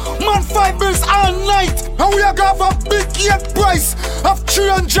after. Man 5 bills all night. And we are gonna have a big gate price of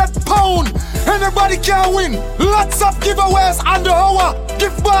 £300. Anybody can win. Lots of giveaways on the hour.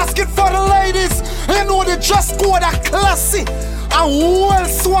 Gift basket for the ladies. You know the dress code are classy and well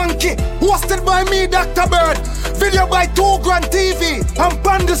swanky. Hosted by me, Dr. Bird. Video by 2 Grand TV and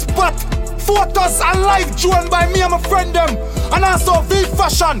Bandy Spot. Photos and live joined by me and my friend them. And also V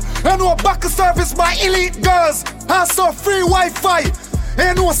Fashion. And no back service by Elite Girls. Also free Wi-Fi.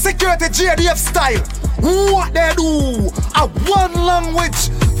 And no security JDF style. What they do? A one language.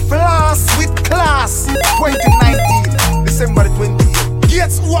 Flass With Class. 2019. December 20th.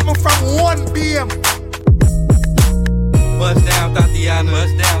 Gates open from 1 p.m. Bust down, Tatiana.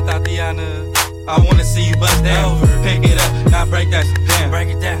 Bust down, Tatiana. I wanna see you bust down. Pick it up, now break that shit down. Break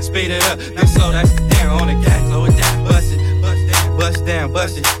it down, speed it up, now slow that shit down on the gas. Slow it down, bust it, bust down,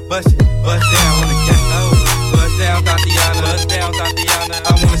 bust it, bust it, bust down on the gas. Bust down, Tatiana. Bust down, Tatiana.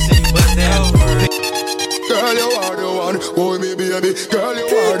 I wanna see you bust down. Girl, you are the one, oh me baby. Girl, you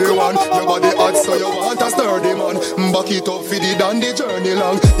are the one. Your body hot, so you want a sturdy man. Back it up for the dandy journey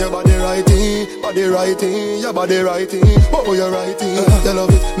long. Your body righty, your body righty. Oh, you're righty. You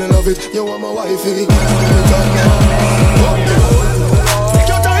love it, me love it. You want my wifey. Take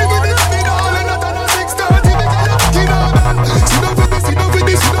your time with me, love it all, and not on a 6:30. Sit down with this, sit down with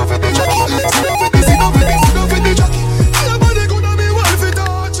this, sit down with the jockey. Sit down with this, sit down with this, sit down with the jockey. Your body good on me, well fit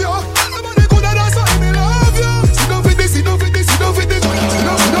touch you. Your body good on that's why me love you. Sit down with this, sit down with this, sit down with the jockey. Sit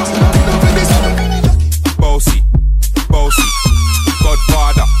down with this, sit down with the jockey. Bossy,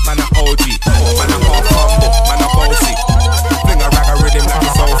 Godfather, man a OG, man a half humble, man a bossy. Fling a rag a rhythm like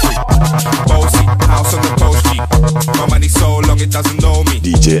it's so free. Bossy, house on the coast G. My money so long it doesn't know me.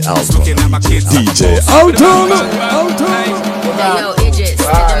 DJ Alton, looking at my kids. DJ Alton. Yo, Idris,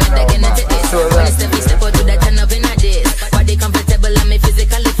 when step out to that turn up in a dish. Body comfortable and me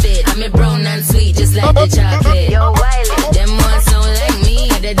physically fit. I'm a brown and sweet, just like the chocolate. Yo, Wiley, them ones sound like me.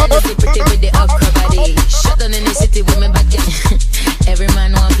 They done the pretty with the upper body. Shut down in the city with me back. Every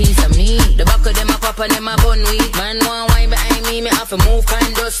man want piece of me. The back of them a pop and them a bun weed. Man want wine behind me have to move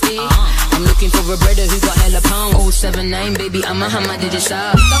kind dusty. I'm looking for a brother who got hella pound. 079, baby, I'm a hammer, did it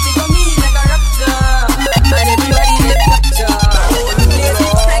stop? Don't think of me like a raptor. And everybody let capture.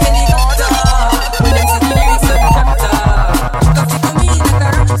 Like a helicopter. Let's see the lyrics of the chapter. Don't think of me like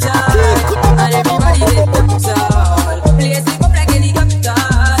a raptor. And everybody let capture. Place it up like a helicopter.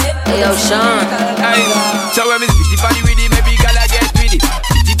 Hey, yo, Sean. Hey, so when me spitty body with it, maybe gala get with it.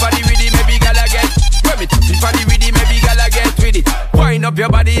 Spitty body with it, maybe gala get. When me spitty body with it, maybe gala get with it. Wind up your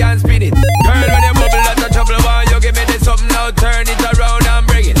body and spin it. Girl, when you bubble out of trouble, why you give me this something now? Turn it around and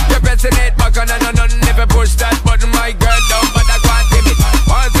bring it. You're pressing it back on and on, never push that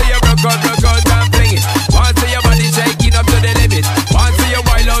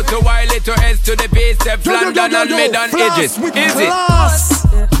done and me done edges. Easy.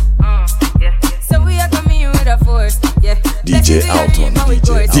 So we are coming here with a force. Yeah. DJ Alton.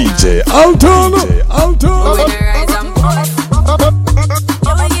 DJ Alton.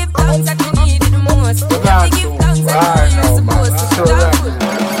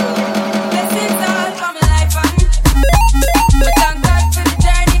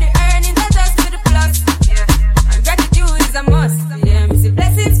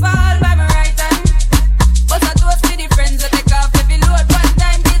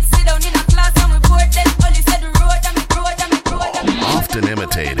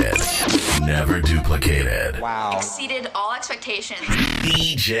 Exceeded all expectations.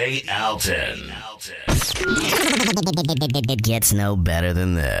 DJ Alton. It gets no better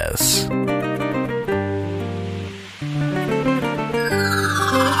than this.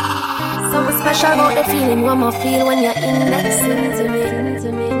 Something special about the feeling one more feel when you're indexing to me.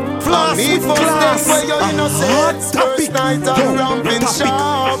 Flass with class. Where you're innocent. First night I'm ramping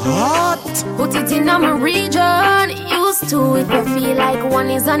sharp. Put it in my region. Used to it, but feel like one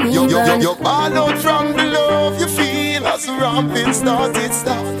is uneven. You ball out from the love you feel as the ramping started.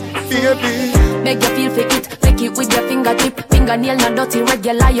 Stop, baby. Make you feel for it. Make it with your fingertip. Fingernail not dirty,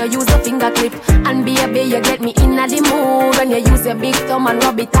 regular. You use a finger clip. And baby, you get me in the mood when you use your big thumb and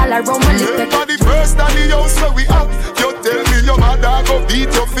rub it all around my lip. For the first time the house where we at, you tell me your mother go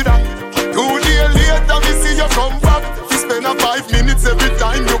beat you for that. 2 days later, me see you come back. You spend 5 minutes every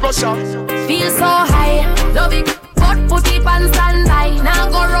time you go shop. Feel so high, love it. Put it on standby. Now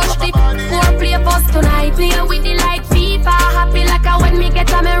go rush the 4 play post tonight. Play with it like FIFA. Happy like when me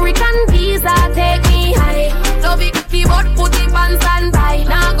get American visa. Take me high, love it. Put it on standby.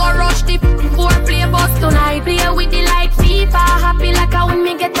 Now go rush the 4 play post tonight. Play with it like FIFA. Happy like when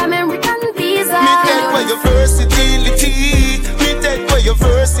me get American visa. Me take away your versatility. Me take away your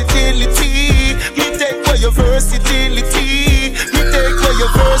versatility. Me take away your versatility. Me take away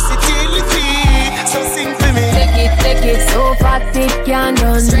your versatility. So sing for me. Take it so fat it can't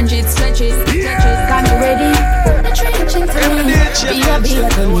run. Stretch it. Can you ready? Put the trench into me. Be a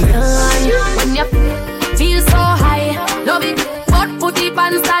when you feel so high, love it. But put it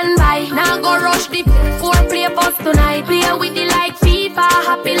on standby. Now go rush the 4 play post tonight. Play with it like FIFA.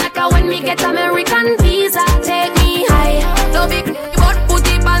 Happy like when me get American visa. Take me high, love it. But put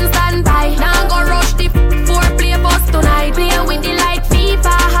it on standby. Now go rush the 4 play post tonight. Play with it like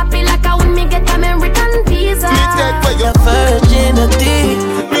FIFA. Happy like when me get American visa. Me take away your virginity.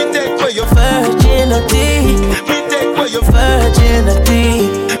 Me take away your virginity. Me take away your virginity.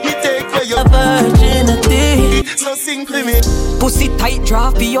 Me take away your virginity. So sing for me. Pussy tight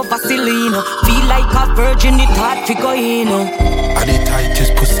draft be your Vaseline. Feel like a virgin, it hard to go in. Are the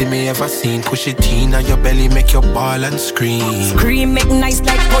tightest pussy me ever seen. Push it in on your belly, make your ball and scream. Scream, make nice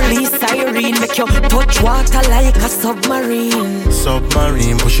like police siren. Make you touch water like a submarine.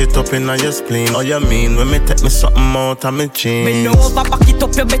 Submarine, push it up in your spleen. Oh, you mean when me take me something out of me chin? Me know over, back it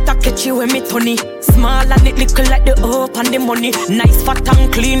up, you better catch you with me Tony. Small and it little like the hope and the money. Nice fat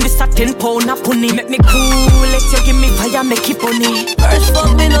and clean, this a 10 pound a pony. Make me cool, let you give me fire, make it bunny. First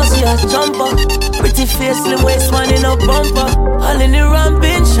fuck me no see a jumper. Pretty face, slim waist, one in a bumper. All in the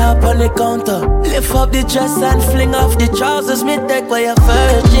ramping shop on the counter. Lift up the dress and fling off the trousers. Me take away your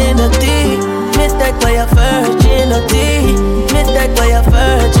virginity. Me take away your virginity. Me take away your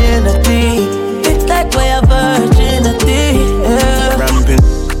virginity. Me take away your virginity. Yeah. Ramping.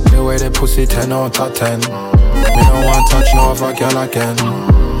 The way they pussy 10 out of 10. Me don't want touch no other girl again.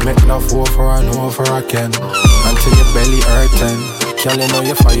 Make love over and over again until your belly hurting. Girl, you know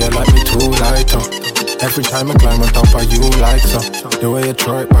you fire like me too lighter. Every time I climb on top of you like so. The way you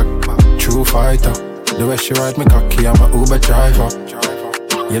throw it back, true fighter. The way she ride me cocky, I'm a Uber driver.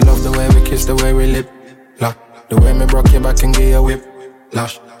 You love the way we kiss, the way we lip lock. The way me broke your back and give you whip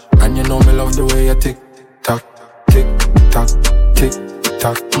lash. And you know me love the way you tick tock, tick tock, tick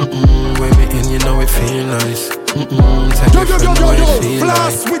tock. When me in, you know it feel nice. Take me from the way you feel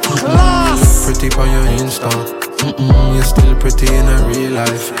Flass like. with class. Pretty on your Insta. You're still pretty in a real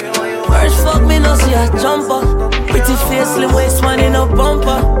life. First fuck me no see a jumper. Pretty face, slim waist, one in a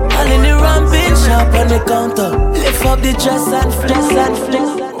bumper. All in the ramping shop on the counter. Lift up the dress and flex.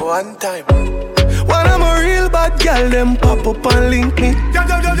 One time. When I'm a real bad girl, them pop up and link me.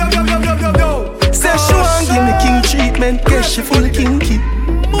 Yo. Say she want give me king treatment, guess she full kinky.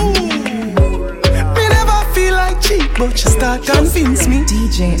 Me never feel like cheap, but she start convince me.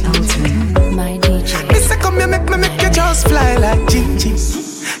 DJ Alton, my DJ. Me say come here, make you just fly like Gigi.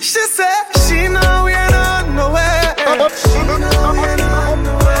 She said she know we ain't on nowhere. She know we ain't on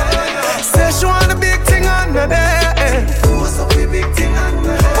nowhere. Say she want a big thing on the day. What's up, the big thing on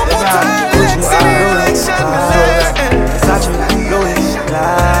the day? Put her legs in the election.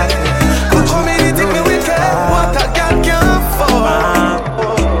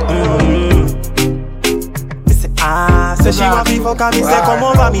 want to fuck and me say come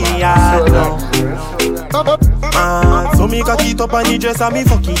over me yard now. So me cock it up on the dress and me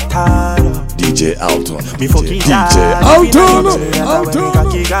fuck it hard. DJ Alton. Me fuck it hard. DJ Alton. Me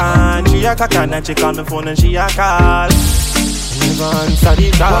cock it gone. She a cock and she call me phone and she a call. Never answer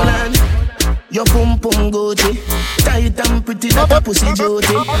the call. Your pum pum Gucci, tight and pretty like a pussy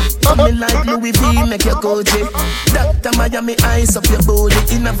Jody. Me like Louis V, make your coachy. Dr. Miami, eyes up your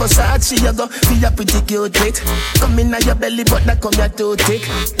body. In a Versace, you go feel your pretty cute it. Come in your belly, but that come your toe tick.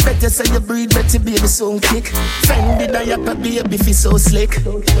 Better say you breathe, better baby so kick. Fendi diaper, baby feel so slick.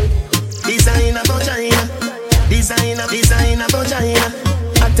 Designer vagina, designer vagina.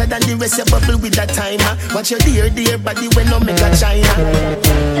 Hotter than the rest, you bubble with that timer. Watch your dear body when no make a China.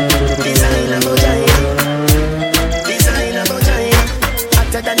 Designer vagina,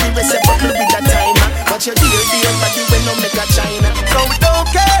 hotter than the rest, you bubble with that timer. Watch your dear body when no make a China. So we don't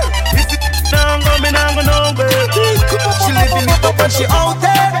care if it don't go, me not go nowhere. She living it up and she out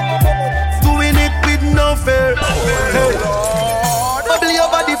there, doing it with no fear. Hey. Bubble your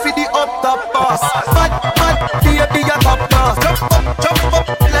body for the up top boss. Bad, baby, you top boss. Jump up,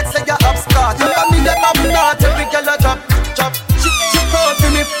 let's say you're upstart. You got me, you're not every girl a drop. She called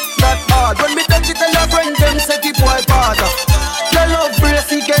for me, that hard. When me touch it, tell your friend them say the boy father. Your love brace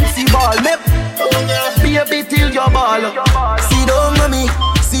against the ball. Me, baby, till your ball. See down on me,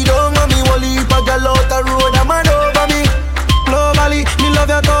 wall heap a girl out the road, a man over me. Globally, me love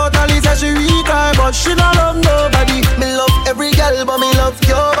you totally. Say she retry, but she don't love nobody. Me love every girl, but me love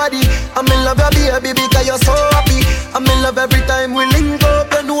your body. And me love your baby because you're so happy. And me love every time we link up.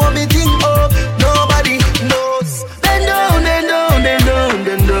 You know me think up, nobody knows. Bend down, bend down, bend down,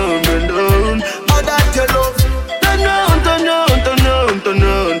 bend down, bend down. All that you love. Turn round, turn round, turn round, turn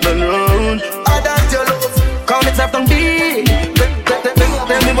round, turn round. All that you love. Come and stop on me.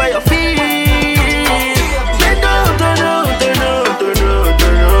 Tell me where you feel. Bend down, turn round, turn round, turn round,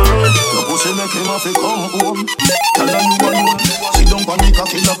 turn round. Your pussy make him have to come home. Tell her you alone. Sit down on the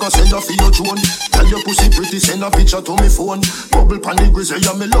cocky like a seller for your drone. Tell your pussy pretty, send a picture to me phone. Bubble pan the grizzly,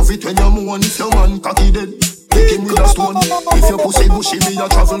 yeah, me love it when you moan. If your man cocky dead, kick him with a stone. If your pussy bushy, me a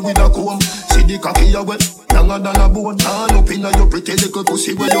travel with a comb. See the cocky you wet, longer than a bone. All up in your pretty little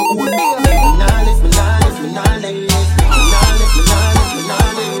pussy where you own.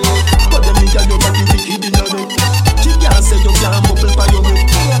 But them nigga your body wicked in a way. She can't say you can't bubble by your way.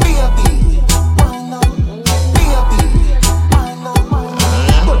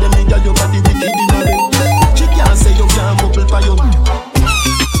 But them nigga your body wicked in a way. She can't say you can't bubble by your way.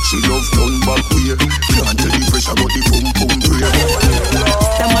 She love turn back here. Can't tell the pressure but the pum pum prayer.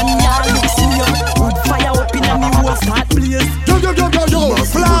 The man yard looks in you. Wood fire up in a me wall start blaze. Yo,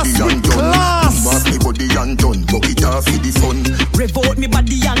 Flass With Class. Mark me body and done. Bucket off for the fun. Revolt me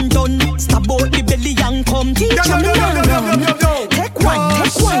body and done. Stab out the belly and come. Teach me now. Take one.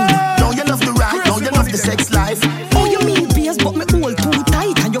 Now you love the rap, now you love the sex life. Oh, you mean beers, but me hold too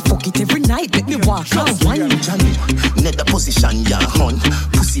tight. And you fuck it every night. Make me walk out one. Johnny, nether position, ya hunt.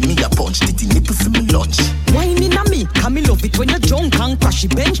 Pussy me a punch, titty nipple for me lunch. Wine in a me, can me love it when you drunk and crash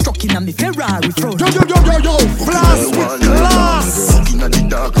it. Bench truck in a me Ferrari front. Yo, Flass With Class. Fucking at the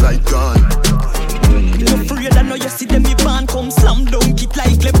dark light gun. You afraid I know you see them, me van come slam dunk it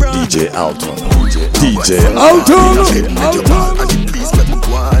like LeBron. DJ Alton. DJ Alton. Please let me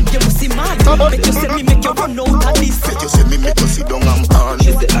go on. You must see mad, make you say me make you run out of this. You say me make you sit down and on.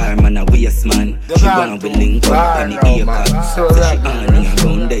 She's the arm and a waist man. She wanna be linked up on the earcut. So she on and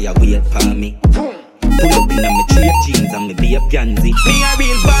around there, you wait for me. Pull up in a me straight jeans and me be a pansy. Me a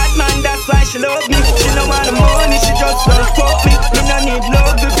real bad man, that's why she love me. She don't want the money, she just wanna fuck me. Me no need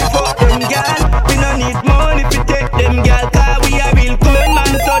love if you fuck them gal. We no need money if you take them gal. Cause we a real cool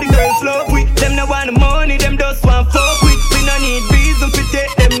man, so the girls love we. Them no want the money, them just want fuck we. We no need reason if you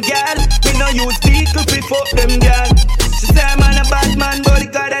take them gal. We no use vehicle if you fuck them gal. She say I'm a bad man, but the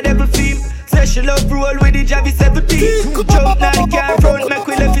God a devil theme. Say she love roll with the Javi 17. Jump now the car front, make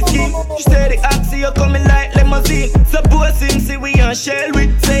we left his scheme. She say the oxy you coming like limousine. Suppose him see we on shell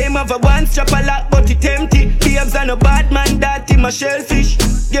with. Say him have a one strap a lot but it empty. Babes and a bad man that him a shellfish.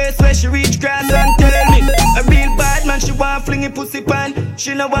 Guess where she reach grass and tell me. A real bad man she want fling it pussy pan.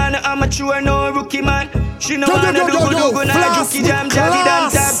 She no wanna amateur no rookie man. She no wanna do good na jukey jam jaggy dan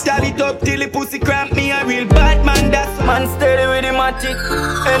tab it up till the pussy cramp. Me a real bad man, that's man steady with the matic.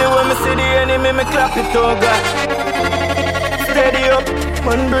 Anyway me see the enemy me clap it oh God. Steady up,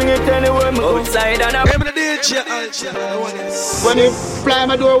 man bring it anywhere me outside and up. When you fly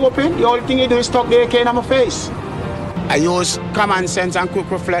my door open, the only thing you do is tuck the AK in my face. I use common sense and quick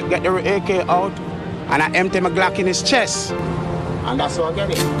reflect, get the AK out, and I empty my Glock in his chest. And that's how I get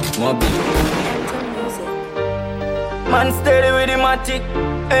it. Man steady with the matic.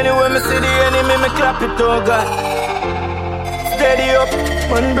 Anyway me see the enemy, me clap it, oh God. Steady up,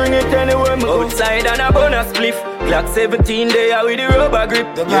 man bring it anywhere me go. Outside and a bonus spliff. Clock 17 there with the rubber grip.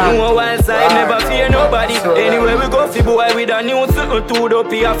 You know wild side, never fear nobody. Anyway we go fi boy with a new something to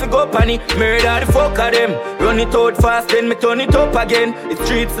up. He have to go panny. Murder the fuck of them. Run it out fast then me turn it up again. The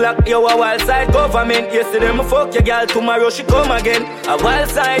streets lock, yo a wild side government. Yesterday me fuck your girl, tomorrow she come again. A wild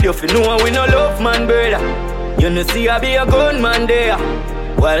side, you fi know we no love man brother. You know see I be a gunman there.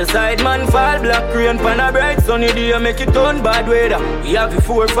 Wild side man fall black rain pan a bright sunny day make it turn bad weather. We have the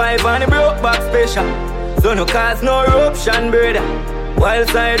 4-5 and the broke back special. So no cause no eruption brother. Wild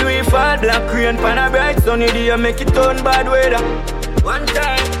side we fall black rain pan a bright sunny day make it turn bad weather. One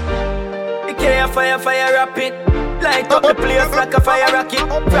time the K fire rapid. Light up the place like a fire rocket.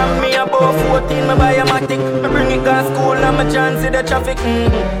 From me above 14 me buy a matic. Me bring it to school and my chance in the traffic.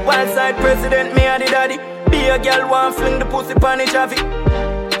 Wild side president me a the daddy. Be a girl want fling the pussy pan the traffic.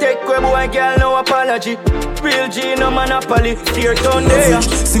 Take away boy girl no apology. Real G no monopoly. Tear down there.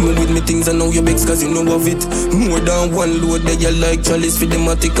 Sing with me things I know you begs cause you know of it. More than one load that you like Charlie's for the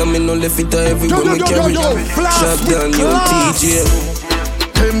matic. I mean no left it everywhere me carry. Shop down your TJ.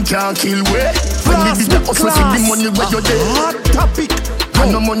 Them can't kill way. When we did the hustle for the money where you're there. Hot topic.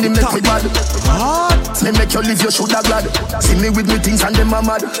 And no money make me bad. Me make you live, you shoulda glad. See me with me things and them a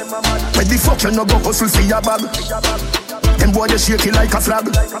mad. Where the fuck you no go hustle for your bag? Them boy they shake it like a flag.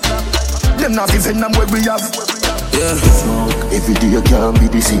 Them not even them where we have. Yeah. Every day you can't be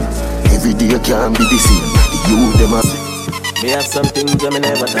the same. Every day you can't be the same. You them a. Me have some things that me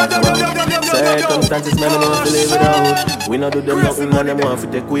never talk about. Circumstances me know to live without. We no do them nothing and them want to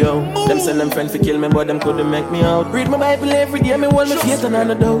take we out. Them send them friends to kill me but them couldn't make me out. Read my Bible every day, me hold my faith and I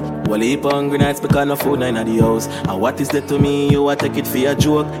no doubt. Well heap hungry nights because no food in the house. And what is that to me? You a take it for a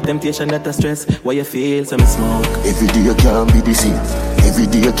joke. Temptation that a stress, why you feel some smoke. Every day you can't be the same. Every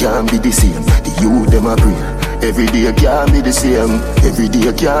day you can't be the same. The you them a pray. Every day you can't be the same. Every day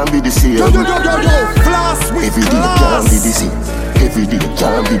you can't be the same. Flass with every day you can't be the same. Every day you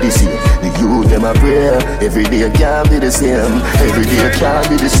can't be the same. The you them a prayer. Every day you can't be the same. Every day you can't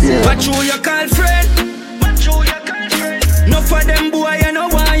be the same. What you call friend? No for them boy you know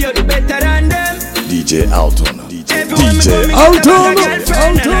why you do better than them. DJ Alton. DJ Alton.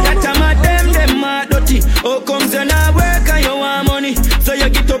 That time at them mad dirty. How comes you not work and you want money? So you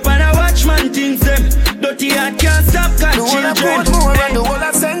get up and a watch man things them. Dirty heart can't stop got children. The whole and the whole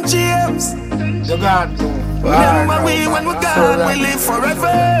of St. James. You got remember we when we gone we live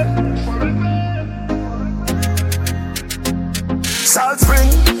forever. Salt Spring,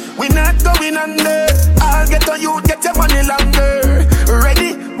 we not going under. I'll get on you, get your money longer.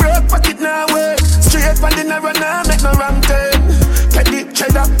 Ready, broke pocket now way. Straight from the narrow now, make no wrong turn. Get the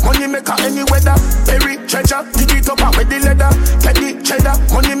cheddar, money maker any weather. Berry treasure, dig it up and with the leather. Get the cheddar,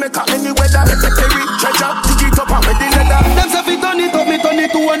 money maker any weather. Berry treasure, dig it up and with the leather. Them say fi turn it up, me turn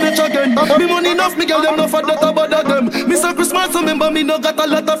it to one notch again. Me money enough, me girl them no for that about them. Me say Christmas, remember me no got a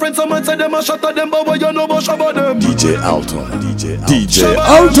lot of friends. Someone say them a shot at them, but what you know about shabba them? DJ Alton. DJ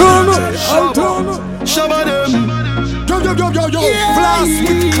Alton. Shabba them. Yo. Flass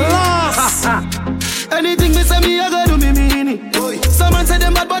with class. Anything me say me, I go do me mean it. Someone say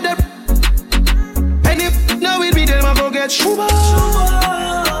them bad, but them. And if now with me, them I go get shuba.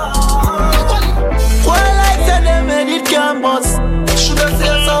 Why like that them and it can't bust? Shoulda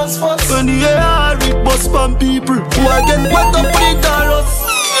say sounds first. When the air it bust from people who I get wet up with the carrots.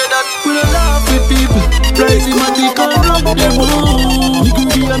 We don't laugh with people. Rising my dick and rock them move. You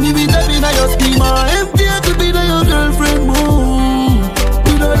could hear me with them in your schema. Empty to be your girlfriend move.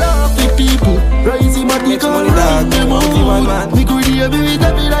 We don't laugh with people. Rising my dick and rock them move. You could hear me with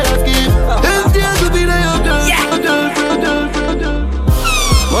them in your schema. Empty to be your girlfriend.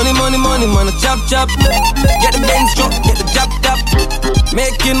 Money, man, chop. Get the Benz truck, get the chop.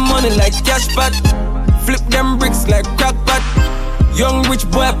 Making money like cash pot. Flip them bricks like crack pot. Young rich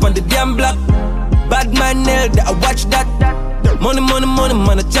boy up on the damn block. Bad man nail that I watch that. Money, man,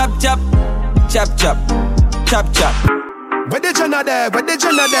 chop. Where the Jenna there?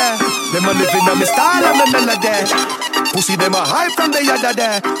 Them a living on me style and me melody. Pussy them a hype from the yada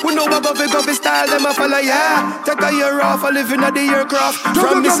there. We know what govy style them a follow, yeah. Take a year off, a living at the aircraft.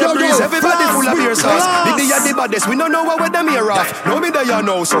 From Mr. Breeze, everybody full of beer sauce. The baddest, we don't know what with them here off. No me there you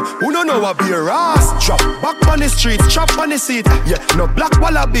know, so who don't know what beer ass. Drop back on the streets, chop on the seat. Yeah, no black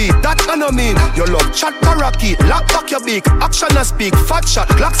wallaby, that I no mean. Your love chat parakeet, lock back your beak. Action a speak, fat shot,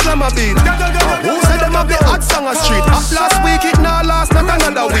 clock slam a beat. Who said them have the hot song a street? Up last week, it now last, not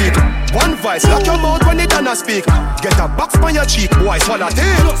another week. One voice, lock your mouth when it done a speak. Get a box on your cheek, boy, swallow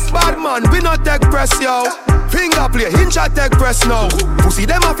tail. Bad man, we not take press, yo. Finger play, hinge at take press now. Pussy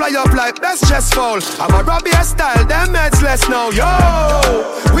them a fly up like best chest fall. I'm a Robbie style, them meds less now. Yo,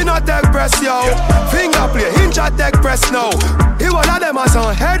 we not take press, yo. Finger play, hinge at take press now. He one of them as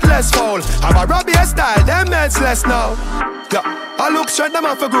on headless fall. I'm a Robbie style, them meds less now. Yeah, I look straight, them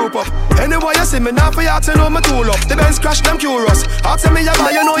off a group up. Anyway you see me now for you to know my tool up. The Benz crash them curious. Ask me you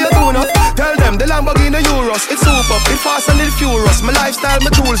buy, you know you tune up. Tell them the Lamborghini Euros. It's super, it fast and it furious. My lifestyle,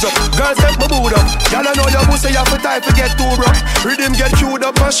 my tools up. Girls them my boot up. Y'all know your pussy, you have to type to get too rough. Rhythm get queued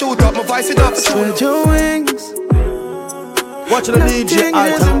up and shoot up. My voice it up. Spread your wings. Watch the DJ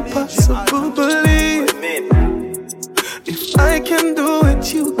Alton. Impossible believe. If I can do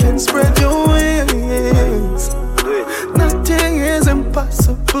it, you can spread your wings. Nothing is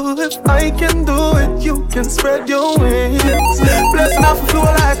impossible. If I can do it, you can spread your wings. Blessing off a flow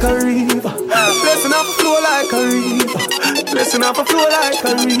like a river. Blessing off a flow like a river. Blessing off a flow like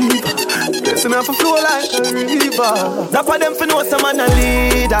a river. Blessing off a flow like a river. That for them for know some man a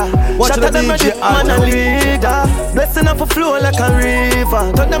leader. Shut up them ready, man a leader. Blessing off a flow like a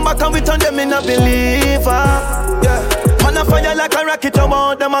river. Turn them back and we turn them in a believer. Yeah. Man a fire like a rocket, I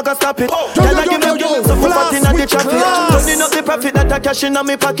want them I go stop it. Tell I give them so for fat in the traffic. Turning up the profit that I cash in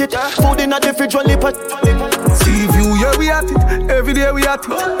my pocket. Food in the fridge only pot. See view, yeah we at it. Every day we at it.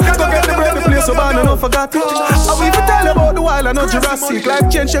 Go get the bread, the place so bad and don't forget it. I will even tell about the wild and not Jurassic. Life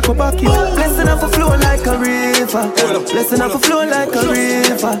change, shake up back it. Blessing up a flow like a river. Blessing up a flow like a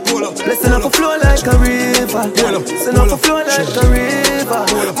river. Blessing up a flow like a river. Blessing up a flow like a river.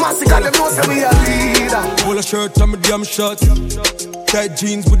 Massive got them know say we a leader. Pull a shirt on my damn shorts. Tight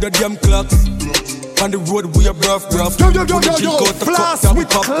jeans with the damn clocks. On the road we a bruff. Yo, Flass with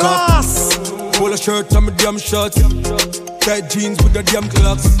Class. Pull a shirt on my damn shorts. Tight jeans with the damn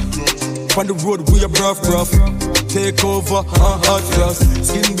clocks. On the road we a bruff. Take over, hot cross.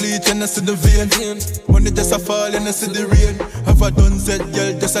 Skin bleach and I see the vein. When it just a fall and I see the rain. Have I done said,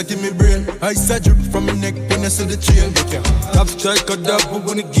 girl, just a give me brain. Ice a drip from my neck when I see the chain. Top strike or dab, we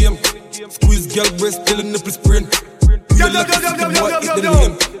win the game. Squeeze girl breast till the nipple sprain. Girl want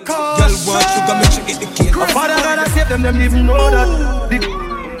sugar, make sure eat the cake. My father gotta save them even know that.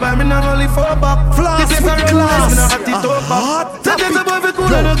 Buy me not only for back. Flass with Class. Tell them the boy fi cool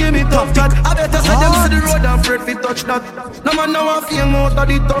and don't give me tough chat. I better set them to the road and afraid fi touch that. No man now a fame out of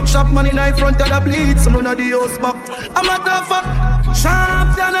the talk shop. Man in the front of the bleed, some of the house back. I'm a tough up,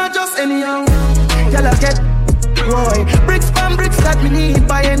 sharp than I just anyhow. Y'all a get boy. Bricks from bricks that me need.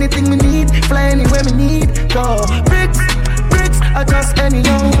 Buy anything me need, fly anywhere me need. Go bricks, I just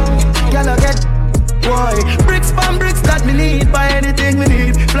anyhow. Y'all a get boy. Bricks from bricks that me need. Buy anything we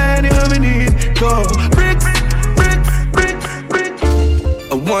need, fly anywhere we need. Go bricks.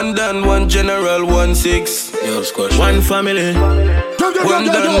 A one done, one general, 1-6. One family. One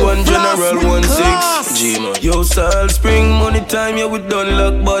done, one general, 1-6. G-man. Yo, Sal Spring, money time, yeah, we done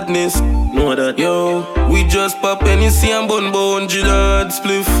luck badness. Know that, yo. We just pop NEC and bun 100 hard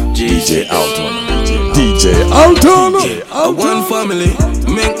spliff. DJ Alton. DJ Alton. A one family.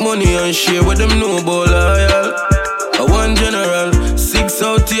 Make money and share with them no ball loyal. A one general. 6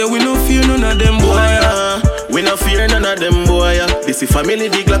 out here, we no fear none of them boy. We no fear none of them boy. This is family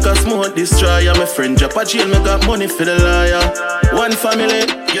big like a smoke destroyer. My friend drop a jail, me got money for the liar. One family,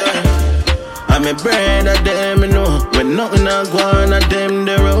 yeah. I'm a brand of them, you know. When nothing I go on at them,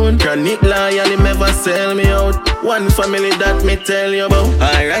 they round. Chronic loyal, they never sell me out. One family that me tell you about.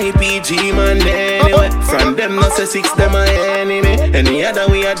 R.I.P.G. man anyway. From them not say 6, them a enemy. Any other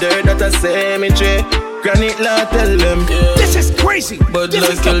we a dirt that a cemetery. Granite law tell them, yeah. This is crazy. But this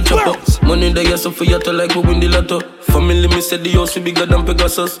like El Chapo. Money they get so for you to like we win the lotto. Family me said the house we bigger than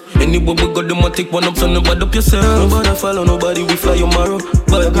Pegasus. Anywhere we got the matic one up, so nobody up yourself. Nobody follow, nobody we fly tomorrow.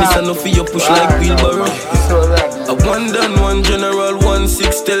 But this I know for you push like wheelbarrow. A one done, one general,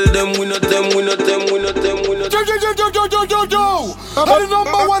 1-6. Tell them we not them, we not them, we not them, we not them. Yo. The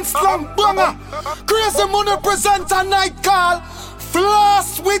number one slam banger. Crazy Money present a night call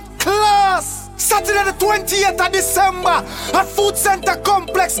Flass with Class. Saturday the 28th of December at Food Center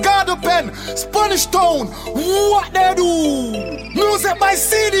Complex, Garden Pen, Spanish Town. What they do? Music by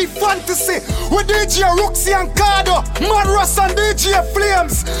CD Fantasy with DJ Roxy and Cardo, Mad Russ and DJ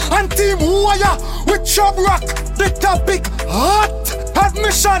Flames, and Team Wire with Chub Rock. The topic hot.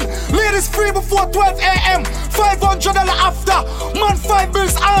 Admission, ladies free before 12 a.m. $500 after. Man 5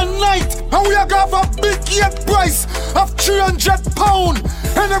 bills all night. And we are gonna have a big gate price of £300.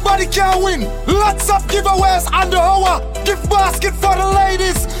 Anybody can win. Lots of giveaways on the hour. Gift basket for the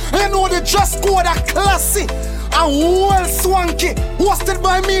ladies. You know the dress code are classy and well swanky. Hosted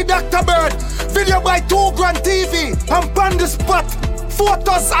by me, Dr. Bird. Video by 2 Grand TV and Panda Spot.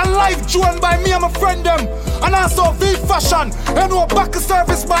 photos and live joined by me and my friend them. And also V Fashion, and no back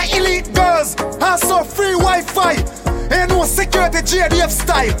service by Elite Girls. Also free Wi-Fi, and no security JDF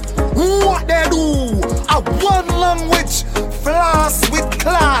style. What they do? A one language, Flass With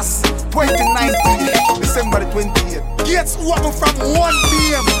Class 2019, December the 28th. Gates open from 1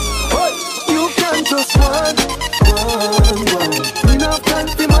 p.m. You can just one. Enough time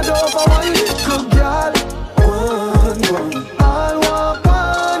to my door for one little girl. One. I want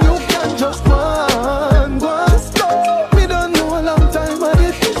one. You can just one. Me don't know a long time, but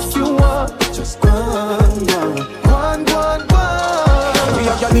if you want, just one.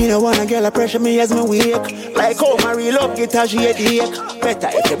 Me no wanna get a pressure me as me wake. Like how my real love get a headache. Better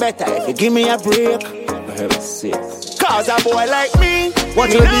if you give me a break. For heaven's sake. Cause a boy like me,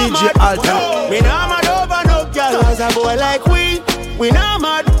 what you DJ Alter? Me nah mad over no girl. Cause a boy like we nah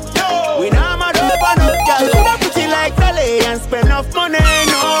mad. We nah mad over no girl. Could have pretty like Calais and spend enough money,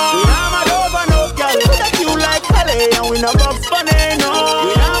 no. We nah mad over no girl. Could have cute like Calais and we no box funny, no.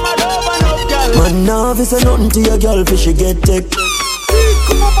 We nah mad over no girl. Man, now if you say nothing to your girl, fish you get tech.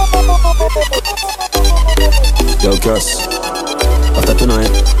 Yo, Cass, after tonight,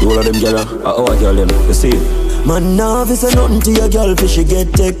 the whole of them gyal are our girl them, you see? Man, now if you say nothing to your girl, fish she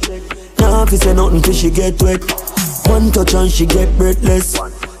get tech. Now if you say nothing, fish she get wet. One touch and she get breathless.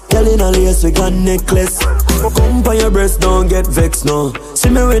 Girl in a lace, we got necklace. Come by your breast, don't get vexed, no. See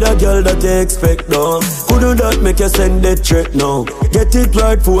me with a girl that you expect, no. Couldn't that make you send that threat, no. Get it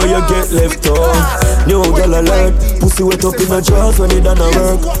right before you get left out. New girl alert, pussy wet up in a jaws when it done a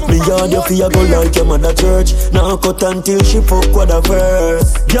work. Me yard you feel go like your mother church. Now cut until she fuck with a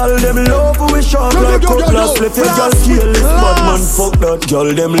verse. Girl them love we sharp like cutlass. Let your girl kill this bad man, fuck that. Girl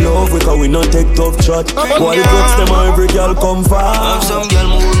them love we cause we not take tough shot. Why the drugs them every girl come fast. Have some girl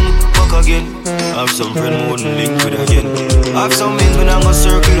who wouldn't fuck again. Have some friend who wouldn't link with again. Have some men when I'm gonna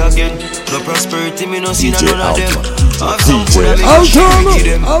circle again. No prosperity, me no see none of them. Have some food I make a shake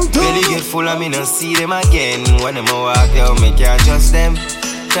them. Belly get full and me no see them again. When them a walk out, me can't trust them.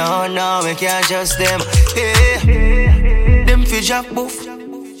 No, me can't trust them. Hey, them fi drop boof,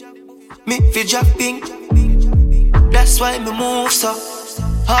 me fi drop pink. That's why me move so.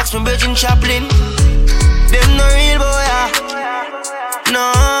 Ask me Virgin Chaplin. Them no real boy,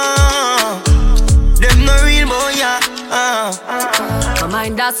 no. Them no real boy, My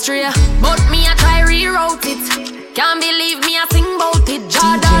mind astray, but me I try reroute it. Can't believe me I sing about it.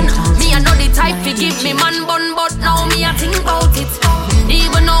 Jordan, me I know the type to give me man bun, but now me I think about it.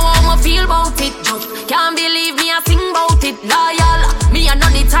 Even know how I feel about it. Just can't believe me I sing about it. Loyal, me I know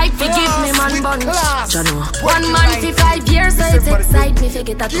the type to give me man bun. One man for 5 years, so it excite me to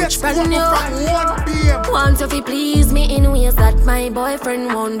get a touch brand new. Want you to please me in ways that my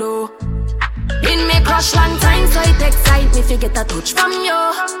boyfriend won't do. In me crush long time, so it excite me to get a touch from you.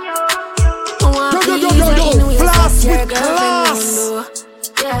 Want please me in ways that your girlfriend won't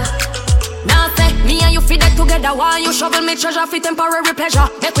do. Yeah. Now say, me and you fit that together. While you shovel me treasure for temporary pleasure.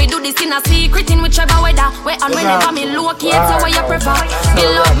 Make we do this in a secret in whichever weather. Where and whenever me locate, so where you prefer. Me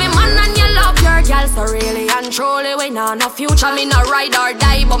love me man and you love your girl. So really and truly we know no future. Me no ride or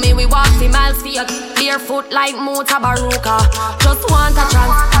die, but me we walk the miles for you. Barefoot like Mota Baruka. Just want a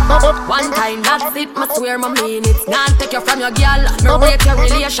chance. One time, that's it, me swear my mean it. Can't take you from your girl. Me rate your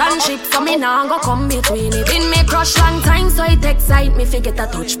relationship, so me nah go come between it. In me crush long time, so it excite me to get a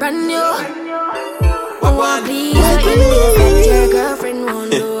touch brand new. Oh, please, let your girlfriend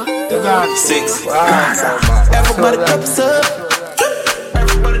won't do. 6. Everybody cups up.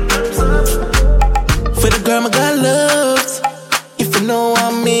 For the girl my God loves. If you know what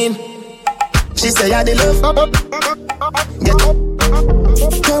I mean. She say I the love. Get up.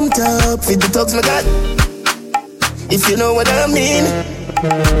 Come top, feed the dogs my God. If you know what I mean.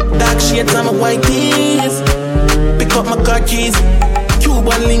 Dark shades on my white tees. Pick up my car keys.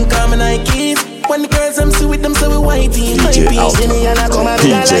 Cuban link on my Nikes. When the girls I'm see with them, so we whitey. DJ Alton.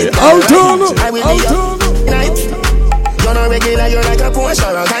 I will be your night. You're not regular, you're like a Porsche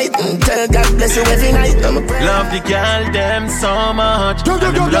or a kite. Tell God bless you every night. Love the girl them so much.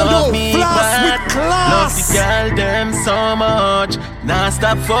 Love me back. Love the girl them so much. Now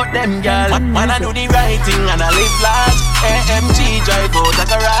stop for them girl. When I do the right thing and I live large. AMG drive out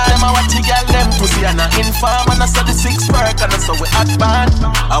like a ride. I watch the girl them pussy and I inform. And I saw the 6 work and I saw we act bad.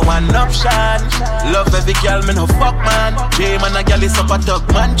 I want option. Love every girl, me no fuck man. Dream and a girl is up a dog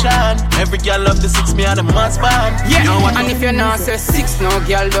man chan. Every girl love the 6, me and the mass band. Yeah, you know and if you're not say 6, no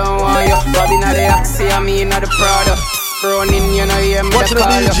girl don't want you. Bobby na the Axie, I mean na the Prada. Browning, you know, yeah, me the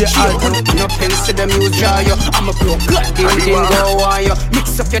call you. No pens to the muse draw you. I'm a pro, goddamn thing go on you.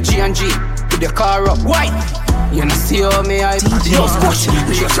 Mix up your G and G with your car up. Why? You know see how me I Just watch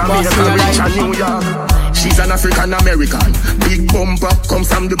New York. She's an African American. Big bumper come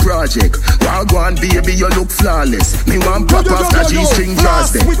from the project. Wagwan baby, you look flawless. Me want pop after G-string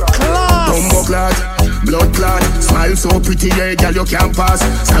draws them. Bumbo clad, blood clot. Smile so pretty, yeah, girl you can't pass.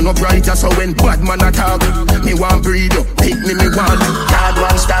 Stand up brighter so when bad man attack. Me want breed you, pick me want. Card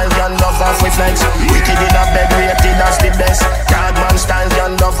one style, girl love off with flex. Wicked in a bed, rated as the best. Card one style,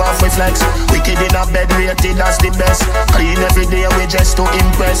 girl love off with flex. Wicked in a bed, rated as the best. Clean every day, we just to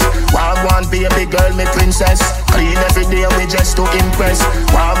impress. Wagwan baby girl, me princess. Clean every day, we just to impress.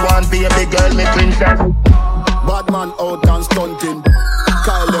 Wagwan baby girl, me princess. Bad man out and stunting.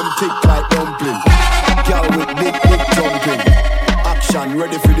 Kyle them thick like dumpling. Girl with big jumping. Action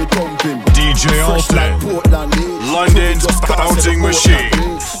ready for the thumping. DJ Alton, Portland, London's bouncing machine.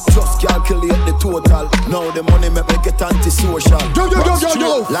 Just calculate the total. Now the money make me get antisocial.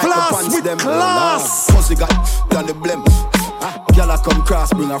 Yo, like Flass With Class. Pussy got done the blem. Girl I come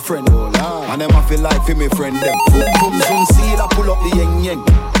cross, bring a friend. And them I feel like for me friend them. Boom zoom seal, I pull up the yeng yeng.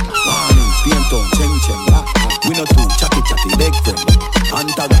 Warning, paint on, cheng cheng. We not too chatty big friend.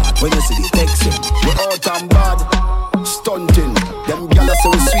 Antagard, when you see the text we out and bad, stunting. Them gyal say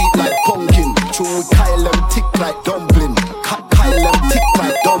we sweet like pumpkin. True we Kyle them thick like dumpling. Kyle them thick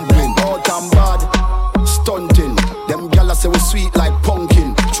like dumpling. Out and bad, stunting. Them gyal say we sweet like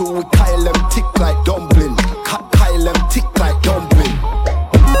pumpkin. True we Kyle them thick like dumpling. Kyle them thick like dumpling.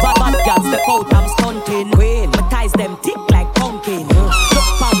 Bad girls step out, I'm stunting. Queen, my ties them thick like pumpkin. Look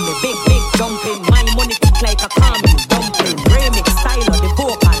pon me, big jumping. My money thick like a calming dumpling. Remix style of the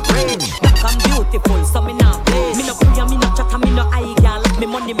vocal range. That I'm beautiful, so me not play. Me no pray, me no chat, me no eye girl. Me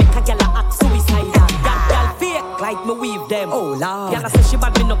money make a girl act suicidal. Girl fake like me weave them. Oh Lord, girl say she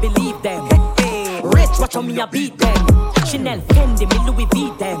bad, me no believe them. Hey, rich, watch how me a beat them. Chanel, Fendi, me Louis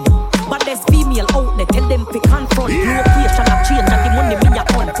V them. But there's female outlet, tell them to confront. Location a change and the money me a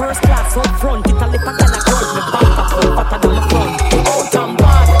on. First class up front, it a lip a girl a crowd. Me bank a full fatter than my front. Out and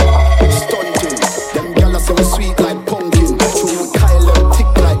bad, stunting. Them gyal say we sweet like pumpkin. True Kyle them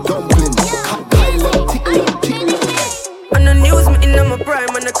thick like dumpling. Kyle them thick like. On the news, me in my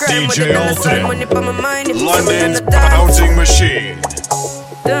prime, on the crime, DJ Alton, money for my mind. London's bouncing machine.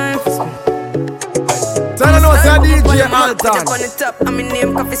 So I know it's a DJ Alton. On the top, I'm in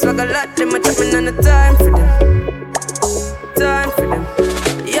name, coffee swag a lot. Them a chopping on the time for them. Time for them.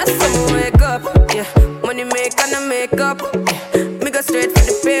 Yes, I'm wake up. Yeah, money make and I make up. Yeah, me go straight for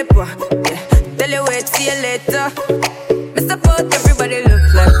the paper. Yeah, tell you wait, see you later. Mr. Pot, everybody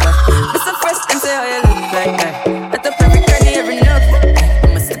look like that. Mr. Fresh, and say how you look like that. I top every candy, every nook.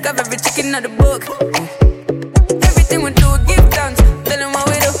 I'm a stick of every chicken out the book. Everything we do, give thanks. Tell them what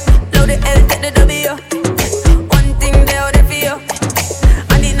we do. Load the L, take the W.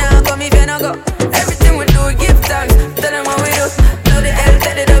 Everything we do, give thanks. Tell them what we do. Load the L,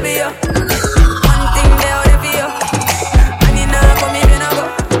 take the W. One thing they out of you. And you know come even go.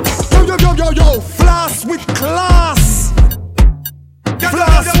 Yo, Flass With Class.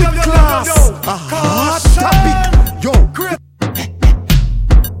 Flass With Class. A hot topic. Yo.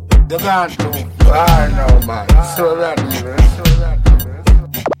 The man too far now, man. So that, Yo.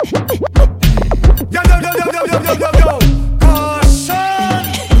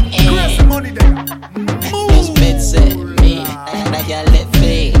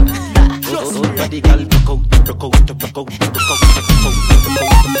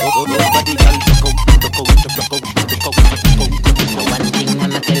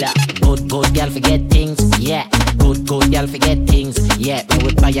 Good girl forget things, yeah. Good girl forget things, yeah. We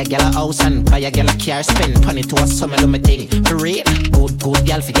would buy a girl a house and buy a girl a car, spend money to a summer do me thing. For real, good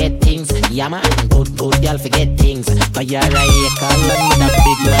girl forget things, yeah man. Good girl forget things. Buy a acre land with a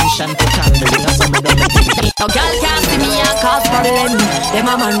big mansion to candle a summer do me thing. No girl can't see me a cause problem. Them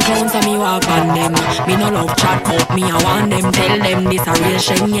a man clowns and me walk on them. Me no love chat out, me a want them. Tell them this a real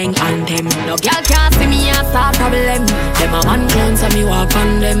Shen Yang anthem. No girl can't see me a start problem. Them a man clowns and me walk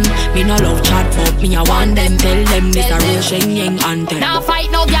on them. Me no love chat out, me a want them. Tell them this a real Shen Yang anthem. Now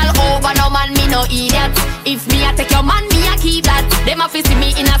fight no girl over no man, me no idiot. If me a take your man, me a keep that. Them a fi see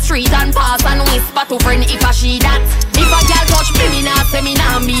me in a street and pass and whisper to friend if a she that. If a girl touch me, me nah say me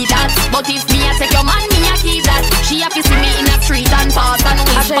nah be that. But if me a take your man, me a keep that. She a fi see me in a street and pass and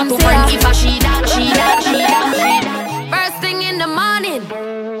whisper to friend if a she that. First thing in the morning,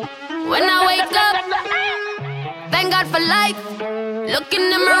 when I wake up, thank God for life. Look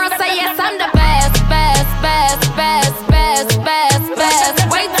in the mirror, say yes, I'm the best.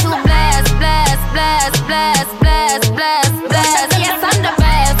 Way too blessed. Yes, I'm the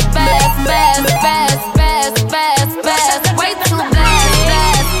best. Way too blessed.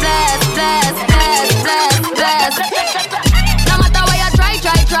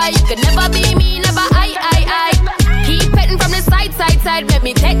 You could never be me, never I. Keep petting from the side. Let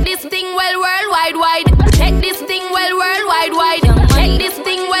me take this thing well worldwide. Take this thing well worldwide. Take this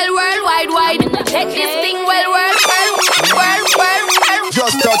thing well worldwide. Take this thing well world.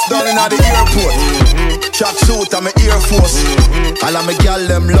 Just touched down in the airport. Track suit and my Air Force. All of my gal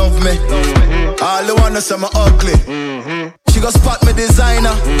them love me. All the wanna say me ugly. She go spot me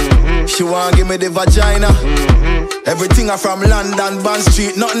designer. She wanna give me the vagina. Everything I from London, Bond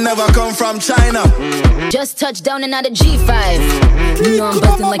Street. Nothing ever come from China. Just touched down and out of G5. You know I'm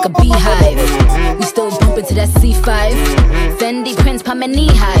busting like a beehive. We still bumping to that C5. Fendi prints pa my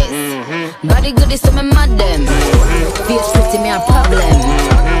knee highs. Body good is so me mad them. Fierce pretty me a problem.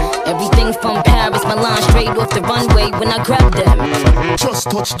 Everything from Paris, Milan, straight off the runway when I grab them. Just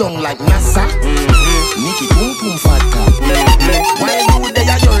touched down like NASA. Nikki boom boom fata. Why you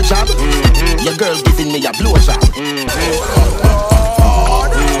there your job? Your girl giving me a blowjob.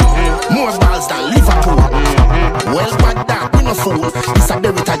 More balls than Liverpool. Well, bad that we no fool. This a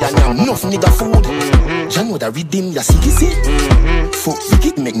very tired now, enough nigga food. You know that redeem ya see see. Fuck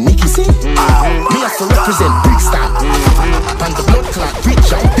wicked make Nicky see. Me have to represent Big Star. And the blood clot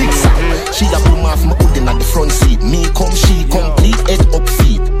rich and Big Star. She a boom off my hoodin at the front seat. Me come, she complete, head up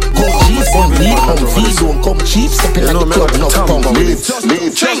feet. Come cheap, come lead, come feed, don't come cheap. Stepping at the club, no come leave.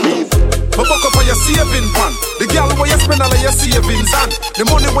 But buck up on your saving pan. The girl where you spend all of your savings on. The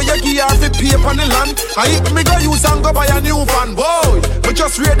money where you give her to pay upon the land. I hit me go use and go buy a new van. Boy, but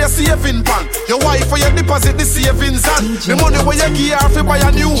just read the saving pan. Your wife where you deposit the savings on. The money where you give her to buy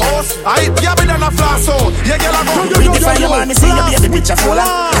a new house. I hit you than a flash out. You get a go. Pretty from your man, me see you baby picture fuller.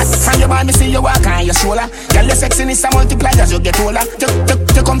 From your man, me see you walk on your shoulder. Girl, your sexiness a multiply as you get older.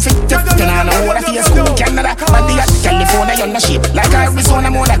 You come fit, you know no order for your school, Canada. But the California, you're not shape. Like Arizona,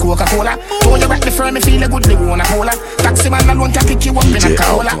 more like Coca-Cola. Oh, you rock the firm, me feel a good, they wanna cola. Taxi man alone can pick you up in a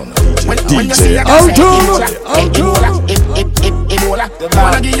Corolla. When you see a guy say Ebola,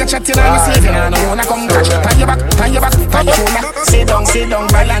 wanna give you chatting and you saving and I wanna come catch. Pan your back, pan your shoulder. Sit down,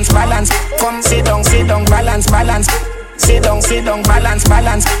 balance. Come, sit down, balance. Sit down, balance.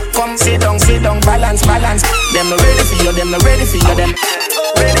 Come, sit down, balance. Them no ready for you, them no ready for you, them.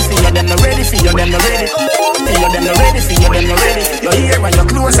 Ready for you, them no ready for you, them no ready. For you, them no ready for you, them no ready. Your hair and your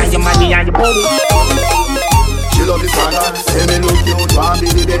clothes and your money and your body. She love the swagger, say me look cute, want be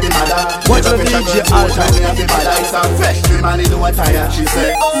the baby mother. What's the DJ Alton? It's a fresh trim and in no attire, she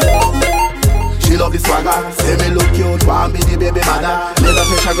say. She love the swagger, say me look cute, want be the baby mother. Never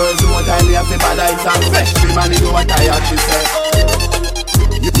pressure girls, no time me have to bother. It's a fresh trim and in no attire, she say.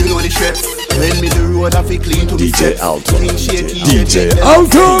 You know the shapes. When me the road I feel clean to me DJ Alton. DJ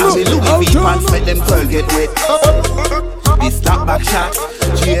Alton. And me look the feet pants make them curl get wet. This snap back shot.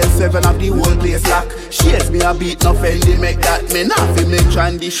 GL7 of the whole place lock. Shares me a beat, no Fendi make that. Me not fi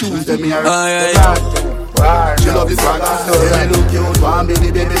mention the shoes that me are. She love the swagger, say me look cute, want be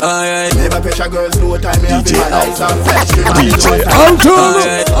the baby. Never pressure girls, no time me have to balance and fresh. DJ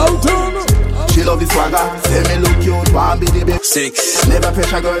Alton. She love the swagger, say me look cute, want be the baby. 6. Never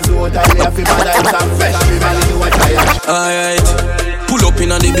pressure girls, no time me have to balance and fresh. Me man do what I Alright. Pull up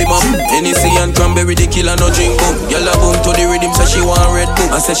in on the beamer. Hennessy and cranberry, the killer no drink up. Girl a boom to the rhythm, say she want red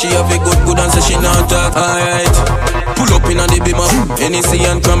boom. I say she have a good and say she not talk. Alright. Pull up in on the beamer. Hennessy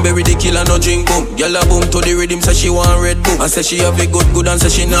and cranberry, the killer no drink up. Girl a boom to the rhythm, say she want red boom. I say she have a good and say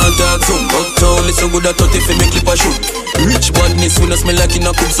she not talk. Uptown, it's so good at 30 fi me clip a shoot. Rich badness, we no smell like in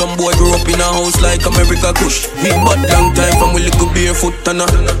a coop. Some boy grew up in a house like America Kush. Big bad long time from we little barefoot and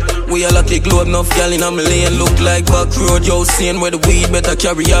we all like a globe, enough gal in a lane. Look like back road, yo, seeing where the weed better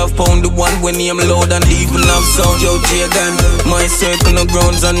carry half pound. The one when name loud and even have sound, yo, Jagan. My circle no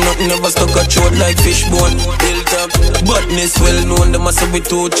grounds and nothing ever stuck a throat like fishbone. Hilltop, badness well known, them a say we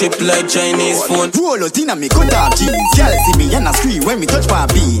too cheap like Chinese phone. Roll out in a me cut off jeans. Girl see me and I scream when me touch my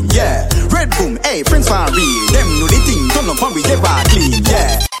bean, yeah. Red boom, hey, friends for real. Them know the thing, turn up and we ever clean,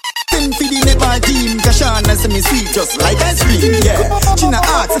 yeah. Then for the never team, Kashana say me sweet just like ice cream, yeah. China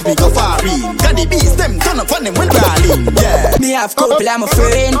asks if me go far in. Got the beast, them turn up on them when rolling, yeah. Me have couple, I'm a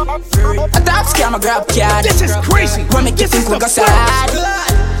friend. A top scam, a grab card. This is crazy. When me get in quick, go sad.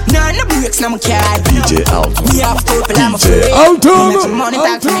 None no breaks, no card. DJ Alton. Me have couple, I'm a friend. Make some money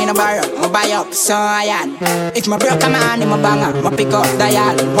talk to me, no borrow. I buy up, so I am. If my broke a man, I'm a banger. I pick up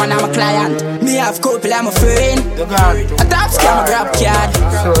dial, one I'm a client. Me have couple, I'm a friend. A top scam, a grab card.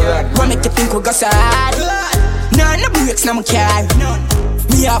 When me get in quick, go sad. None no breaks, no card.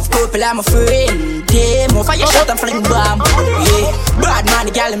 Me have couple, I'm a friend. Damn, off your shot and fling bomb. Yeah, bad man,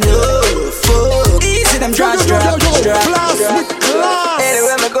 the gal, him love. Fuck, easy them drugs. Flass with Class.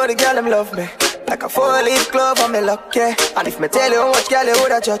 Anyway, me go, the gal, him love me. like a 4-leaf glove on me luck, yeah. And if me tell you how much girl you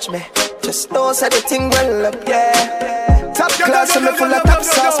woulda judge me, just know say the thing well up, yeah. Top class and me full of top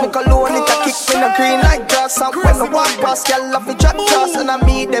sauce. Me cologne it a kick me no green like grass. And when I walk past, girl love me drop toss. And I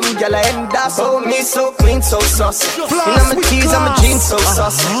meet them girl I end up. Oh me so clean, so saucy. Inna my tees and my jeans so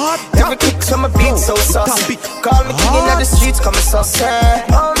saucy. Every kick from my beat so saucy. Call me king inna the streets, come me saucy.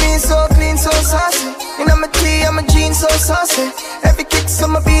 Oh me so clean, so saucy. Inna my tee and my jeans so saucy. Every kick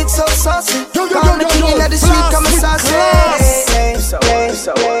from my beat so saucy. Call me king inna the streets, come me saucy.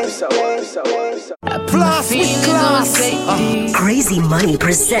 Flass with Class. Crazy Money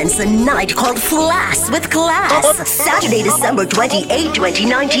presents a night called Flass with Class. Saturday, December 28,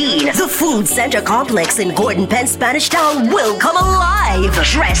 2019. The Food Center Complex in Gordon Penn, Spanish Town will come alive.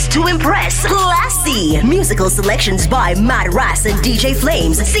 Dressed to impress, classy. Musical selections by Matt Rass and DJ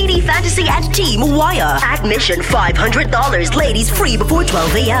Flames, CD Fantasy and Team Wire. Admission $500. Ladies free before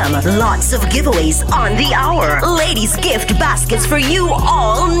 12 a.m. Lots of giveaways on the hour. Ladies gift baskets for you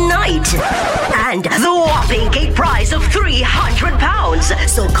all night. And the whopping gate prize of £300.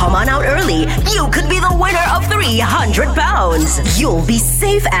 So come on out early. You could be the winner of £300. You'll be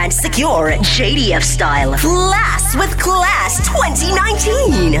safe and secure, JDF style. Flass with Class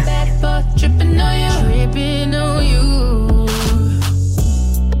 2019. Tripping on you, tripping on you.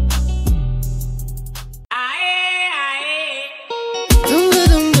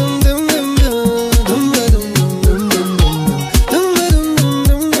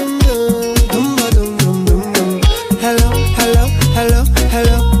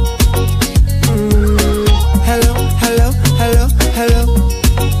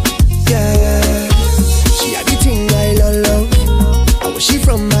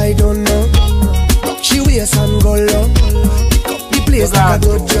 Like a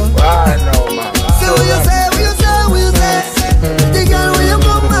dojo. I know, man. So what you say, what you say, what you say? The girl when you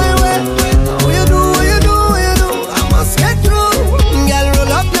come my way, what you do, what you do, what you do? I must get through. Girl,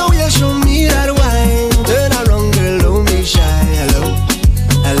 roll up now, you show me that wine. Turn around, girl, don't be shy. Hello,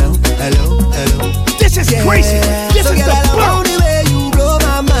 hello, hello, hello. This is crazy. This so is the flow. The way you blow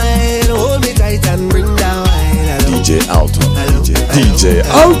my mind, hold me tight and bring that wine. Hello. DJ Alton. Hello. DJ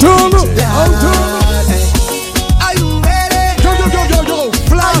Alton. Alton.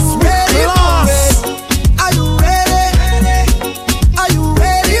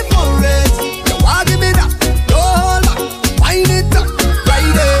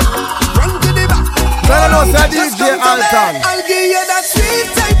 I'll give you that sweet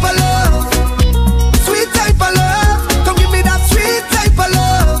type of love. Sweet type of love. Come give me that sweet type of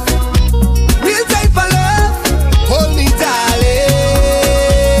love. Real type of love. Hold me darling,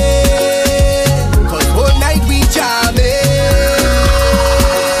 'cause whole night we jamming.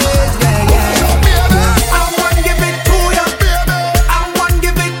 Yeah, yeah. I want to give it to ya, baby. I want to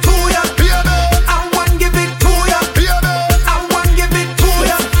give it to ya, baby. I want to give it to ya, baby. I want to give it to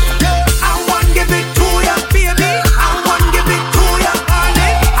ya. I want to give it to ya, baby.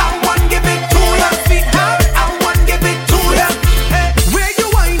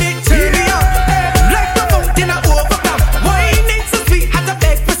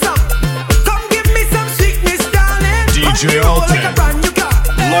 DJ Alton,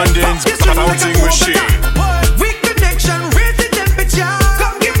 London's bouncing machine. Weak connection, raise the temperature.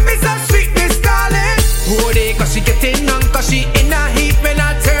 Come give me some sweetness, darling. Oh, they cause she getting on, cause she in a heat when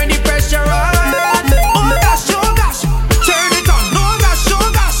I turn the pressure on. Oh gosh, turn it on. Oh gosh.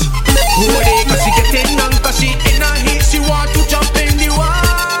 Oh, they cause she getting on, cause she in a heat. She want to jump in the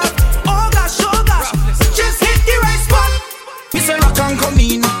water. Oh gosh, just hit the right spot. Me say rock and come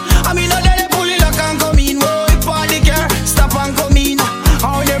in. I mean, no, they pull it like and come in. Stop and come in.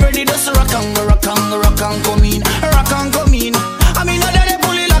 How they ready to rock and come in. Rock and come in. I mean, now they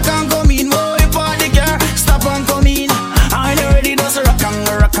pull it like and come in. Oh, if all the girl stop and come in. How they ready to rock and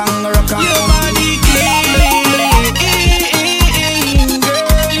you body clean,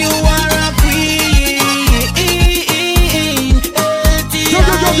 girl, you are a queen.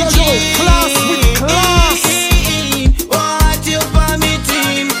 Flass with Class. What you for me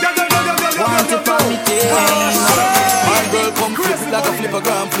team? Want you for me team? Like a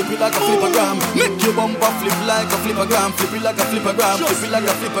flippergram, flip it like a flippergram. Make your bumper flip like a flippergram, flip it like a flippergram, flip it like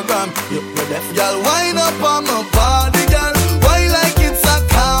a flippergram. You're deaf, y'all. Wind up on my body, girl. Why like it's a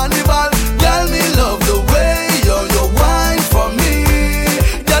carnival? Girl, me love the way you wine for me.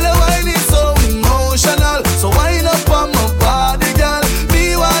 Girl, your wine is so emotional. So wind up on my body, girl.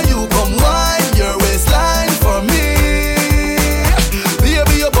 Me while you come wine your waistline for me.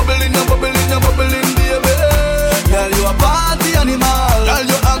 Baby, you're bubbling, baby. Girl, you a party animal. Girl,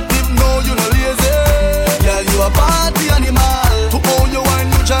 you active, no, you no lazy. Girl, you a party animal. To own your wine,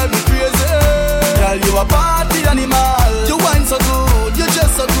 you drive me crazy.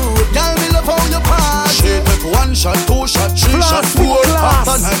 shot, 2 shot, 3 shot, 4.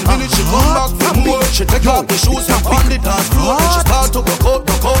 After 9 minutes she come back for more. She take off the shoes and on the dance floor. Then she start to broke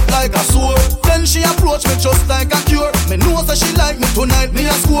out like a sword. Then she approach me just like a cure. Me know that she like me tonight, me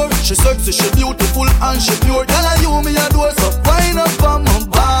a score. She sexy, she beautiful and she pure. Tell her you me a door, so wind up on my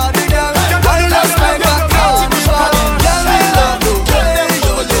body, girl. Wind up like a cow. Girl, me love the way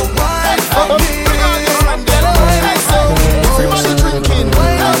you wine for me. Girl, I'm so everybody drinking.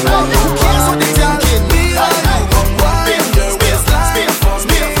 Wind up on me, who cares what they thinking? Me and you come wine your waistline for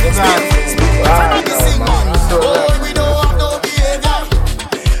me. Everybody singing. Oh, we don't have no behavior.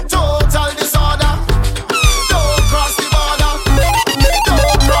 Total disorder. Don't cross the border.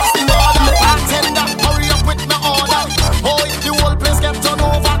 Don't cross the border. Bartender, hurry up with my order. Oh, if the whole place get turned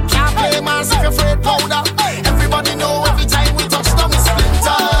over, can't play my secret powder. Everybody know every time we touch them is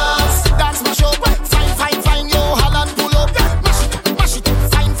splinters. That's my show. Fine, yo, Holland pull up. Mash it,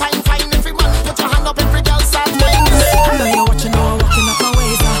 fine. Every man put your hand up, every girl start playing. I know you're watching, now I'm walking up my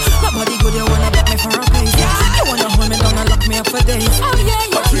ways. Nobody good, you wanna bet me for a place. You wanna hold me down and lock me up for days. Oh yeah.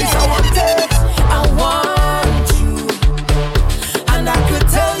 Please, I want you, and I could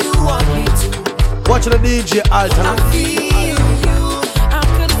tell you want me to. Watch the DJ Alton. I feel you, I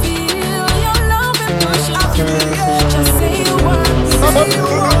could feel your love and push. I feel you, just say you want to.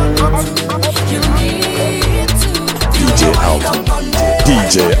 You need to. DJ Alton.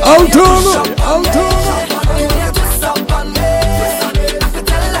 DJ Alton.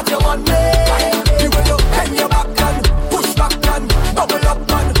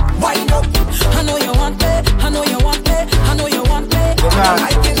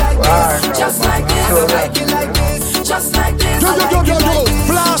 Just like this, I like it like this. Just like this, I like it like this.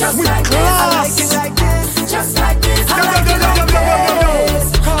 Flass with class. Just like this, I like it like this.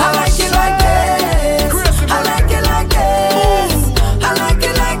 I like it like this. I like it like this. I like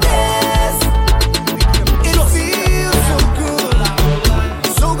it like this. It feels so good.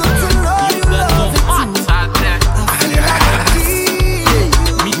 So good to know you love it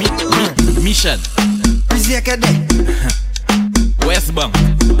too. Mission West Bank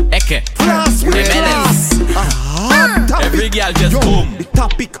Eke every girl just boom. The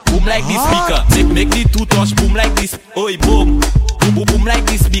topic boom like this speaker. Make the two touch boom like this. Oi boom. Boom like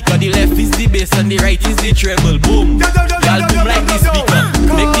this speaker. The left is the bass and the right is the treble. Boom. Girl boom like this speaker.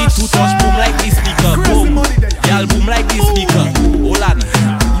 Make the two touch boom like this speaker. Boom. Girl boom like this speaker. Hold on.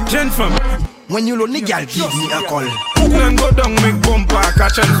 Gentlemen, when you lonely, girl, give me a call. Brooklyn go down, make bumper,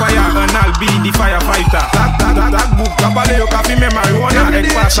 catch on fire, and I'll be the firefighter. That book, kabale yo kafi me marijuana, ek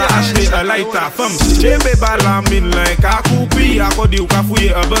pasa ashte a lighter. Femme, jebe balamin like a kupi, akodi yo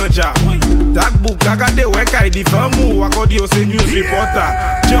kafuye a banja. That book, kagade wekai di famu, akodi yo se news reporter.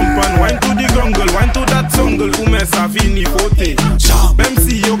 Jump and wine to the jungle, wine to that jungle, ume sa fini fote. Même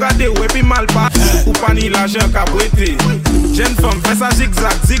si yo gade wepi malpa, upani la jen kapwete. Jeune femme, fais ça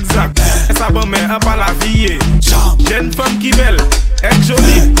zigzag, esa bon me up à la vie. Jeune femme qui belle, elle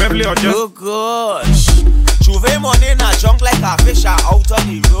jolie, me play just. Oh gosh, trouver money in a junk like a fish out on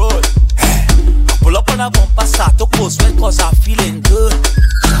the road. Pull up on a bumper, start to post when cause I'm feeling good.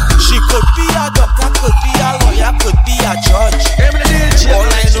 She could be a doctor, could be a lawyer, could be a judge. All I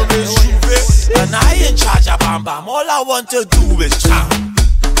know is Juve, and I in charge of Bam Bam. All I want to do is jam.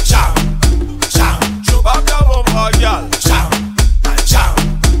 Back the bumper, girl. Jam.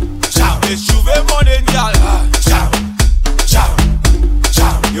 It's Juve money, girl. Jam.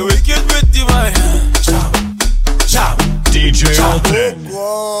 You wicked with the man. Jam. DJ Alton,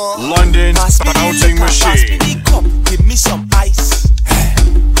 London's bouncing machine. Give me some ice.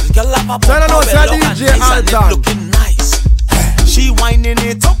 Girl have a DJ Alton looking nice. She whining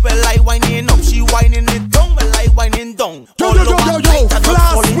it up, well I whining up. She whining it down, well I whining down. All over tight and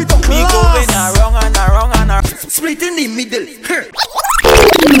not falling. We going around and around and around. Split in the middle.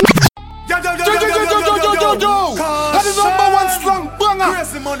 That is #1 slang banger.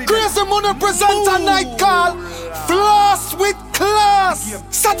 Crazy Money presents a night called Flass With Class.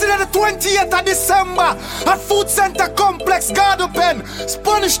 Saturday the 28th of December at Food Center Complex, Garden Pen,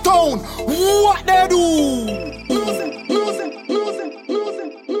 Spanish Town. What they do?